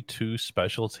 32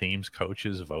 special teams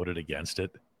coaches voted against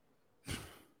it?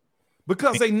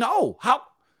 Because they know how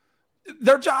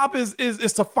their job is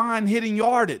to find hitting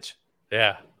yardage.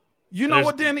 Yeah. You know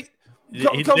what, Denny?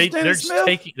 Coach Denny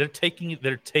Smith? They're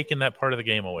taking that part of the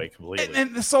game away completely.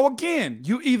 And so, again,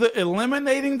 you either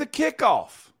eliminating the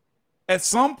kickoff at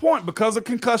some point because of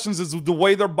concussions is the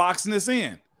way they're boxing this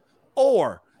in,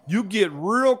 or you get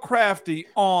real crafty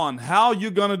on how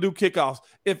you're going to do kickoffs.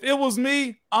 If it was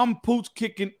me, I'm pooch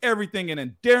kicking everything and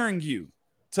then daring you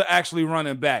to actually run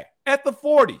it back at the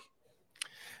 40.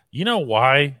 You know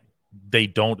why they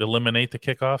don't eliminate the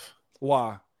kickoff?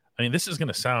 Why? I mean, this is going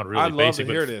to sound really I'd basic.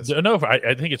 Love to hear this. No,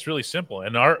 I think it's really simple.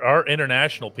 And our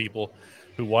international people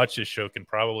who watch this show can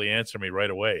probably answer me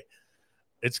right away.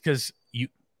 It's because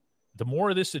the more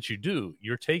of this that you do,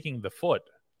 you're taking the foot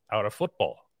out of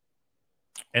football.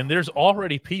 And there's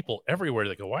already people everywhere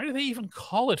that go, why do they even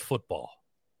call it football?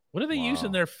 What are they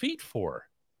using their feet for?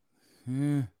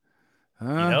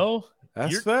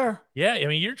 That's fair. Yeah, I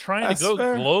mean, you're trying to go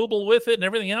global with it and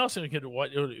everything else. And why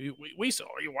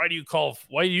do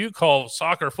you call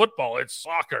soccer football? It's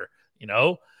soccer,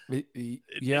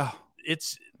 Yeah.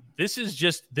 This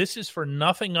is for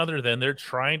nothing other than they're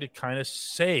trying to kind of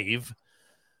save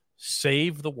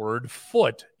the word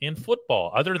foot in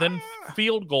football, other than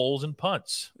field goals and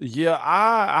punts. Yeah,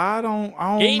 I don't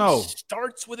know.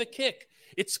 Starts with a kick.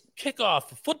 It's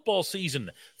kickoff. Football season.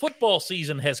 Football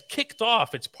season has kicked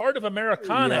off. It's part of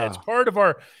Americana. Yeah. It's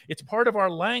part of our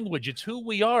language. It's who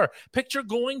we are. Picture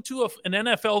going to an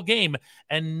NFL game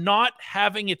and not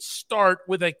having it start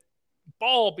with a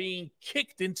ball being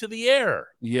kicked into the air.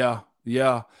 Yeah.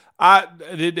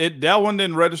 That one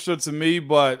didn't register to me,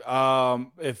 but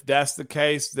if that's the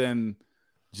case, then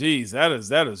geez, that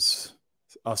is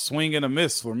a swing and a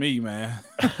miss for me, man.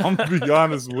 I'm gonna be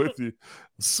honest with you.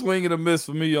 Swing and a miss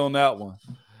for me on that one.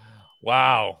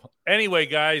 Wow. Anyway,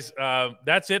 guys,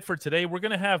 that's it for today. We're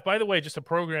going to have, by the way, just a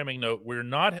programming note. We're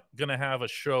not going to have a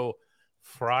show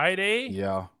Friday.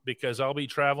 Yeah. Because I'll be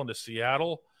traveling to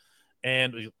Seattle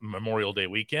and Memorial Day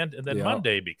weekend, and then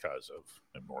Monday because of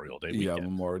Memorial Day weekend. Yeah,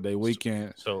 Memorial Day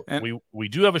weekend. So we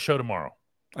do have a show tomorrow.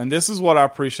 And this is what I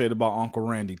appreciate about Uncle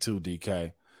Randy too,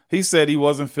 DK. He said he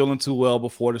wasn't feeling too well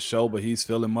before the show, but he's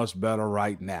feeling much better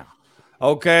right now.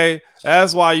 Okay,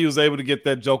 that's why you was able to get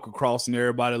that joke across, and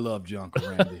everybody loved you, Uncle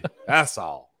Randy. That's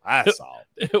all. That's all.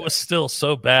 It was still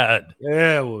so bad.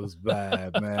 Yeah, it was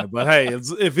bad, man. But hey,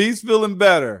 if he's feeling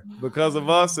better because of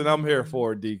us, and I'm here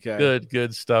for it, DK.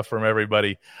 Good stuff from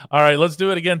everybody. All right, let's do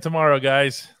it again tomorrow,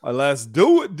 guys. Let's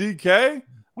do it, DK.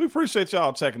 We appreciate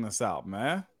y'all checking us out,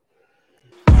 man.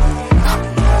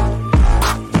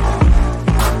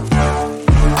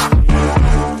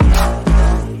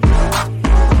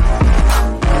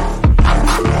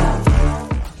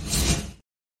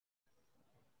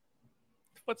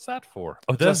 What's that for?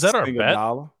 Oh, is that our bet?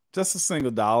 $1. Just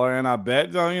 $1, and I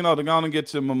bet they're gonna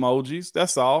get your emojis.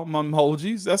 That's all.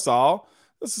 Emojis. That's all.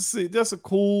 That's a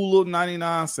cool little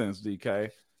 99 cents, DK,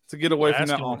 to get away from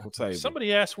that Uncle table.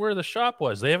 Somebody asked where the shop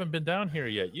was. They haven't been down here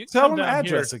yet. You tell them the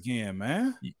address again,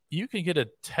 man. You can get a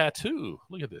tattoo.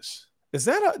 Look at this. Is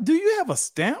that do you have a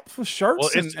stamp for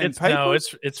shirts and paper? No,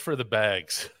 it's for the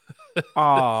bags.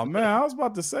 Oh man, I was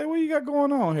about to say, what you got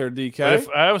going on here, DK? But if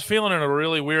I was feeling in a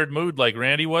really weird mood like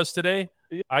Randy was today,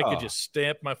 I could just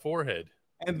stamp my forehead.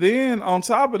 And then on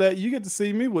top of that, you get to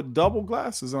see me with double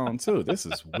glasses on too. This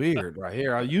is weird right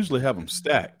here. I usually have them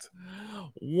stacked.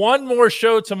 One more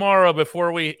show tomorrow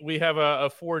before we have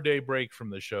a 4-day break from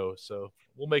the show. So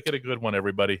we'll make it a good one,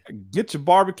 everybody. Get your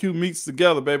barbecue meats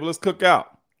together, baby. Let's cook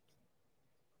out.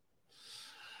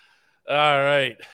 All right.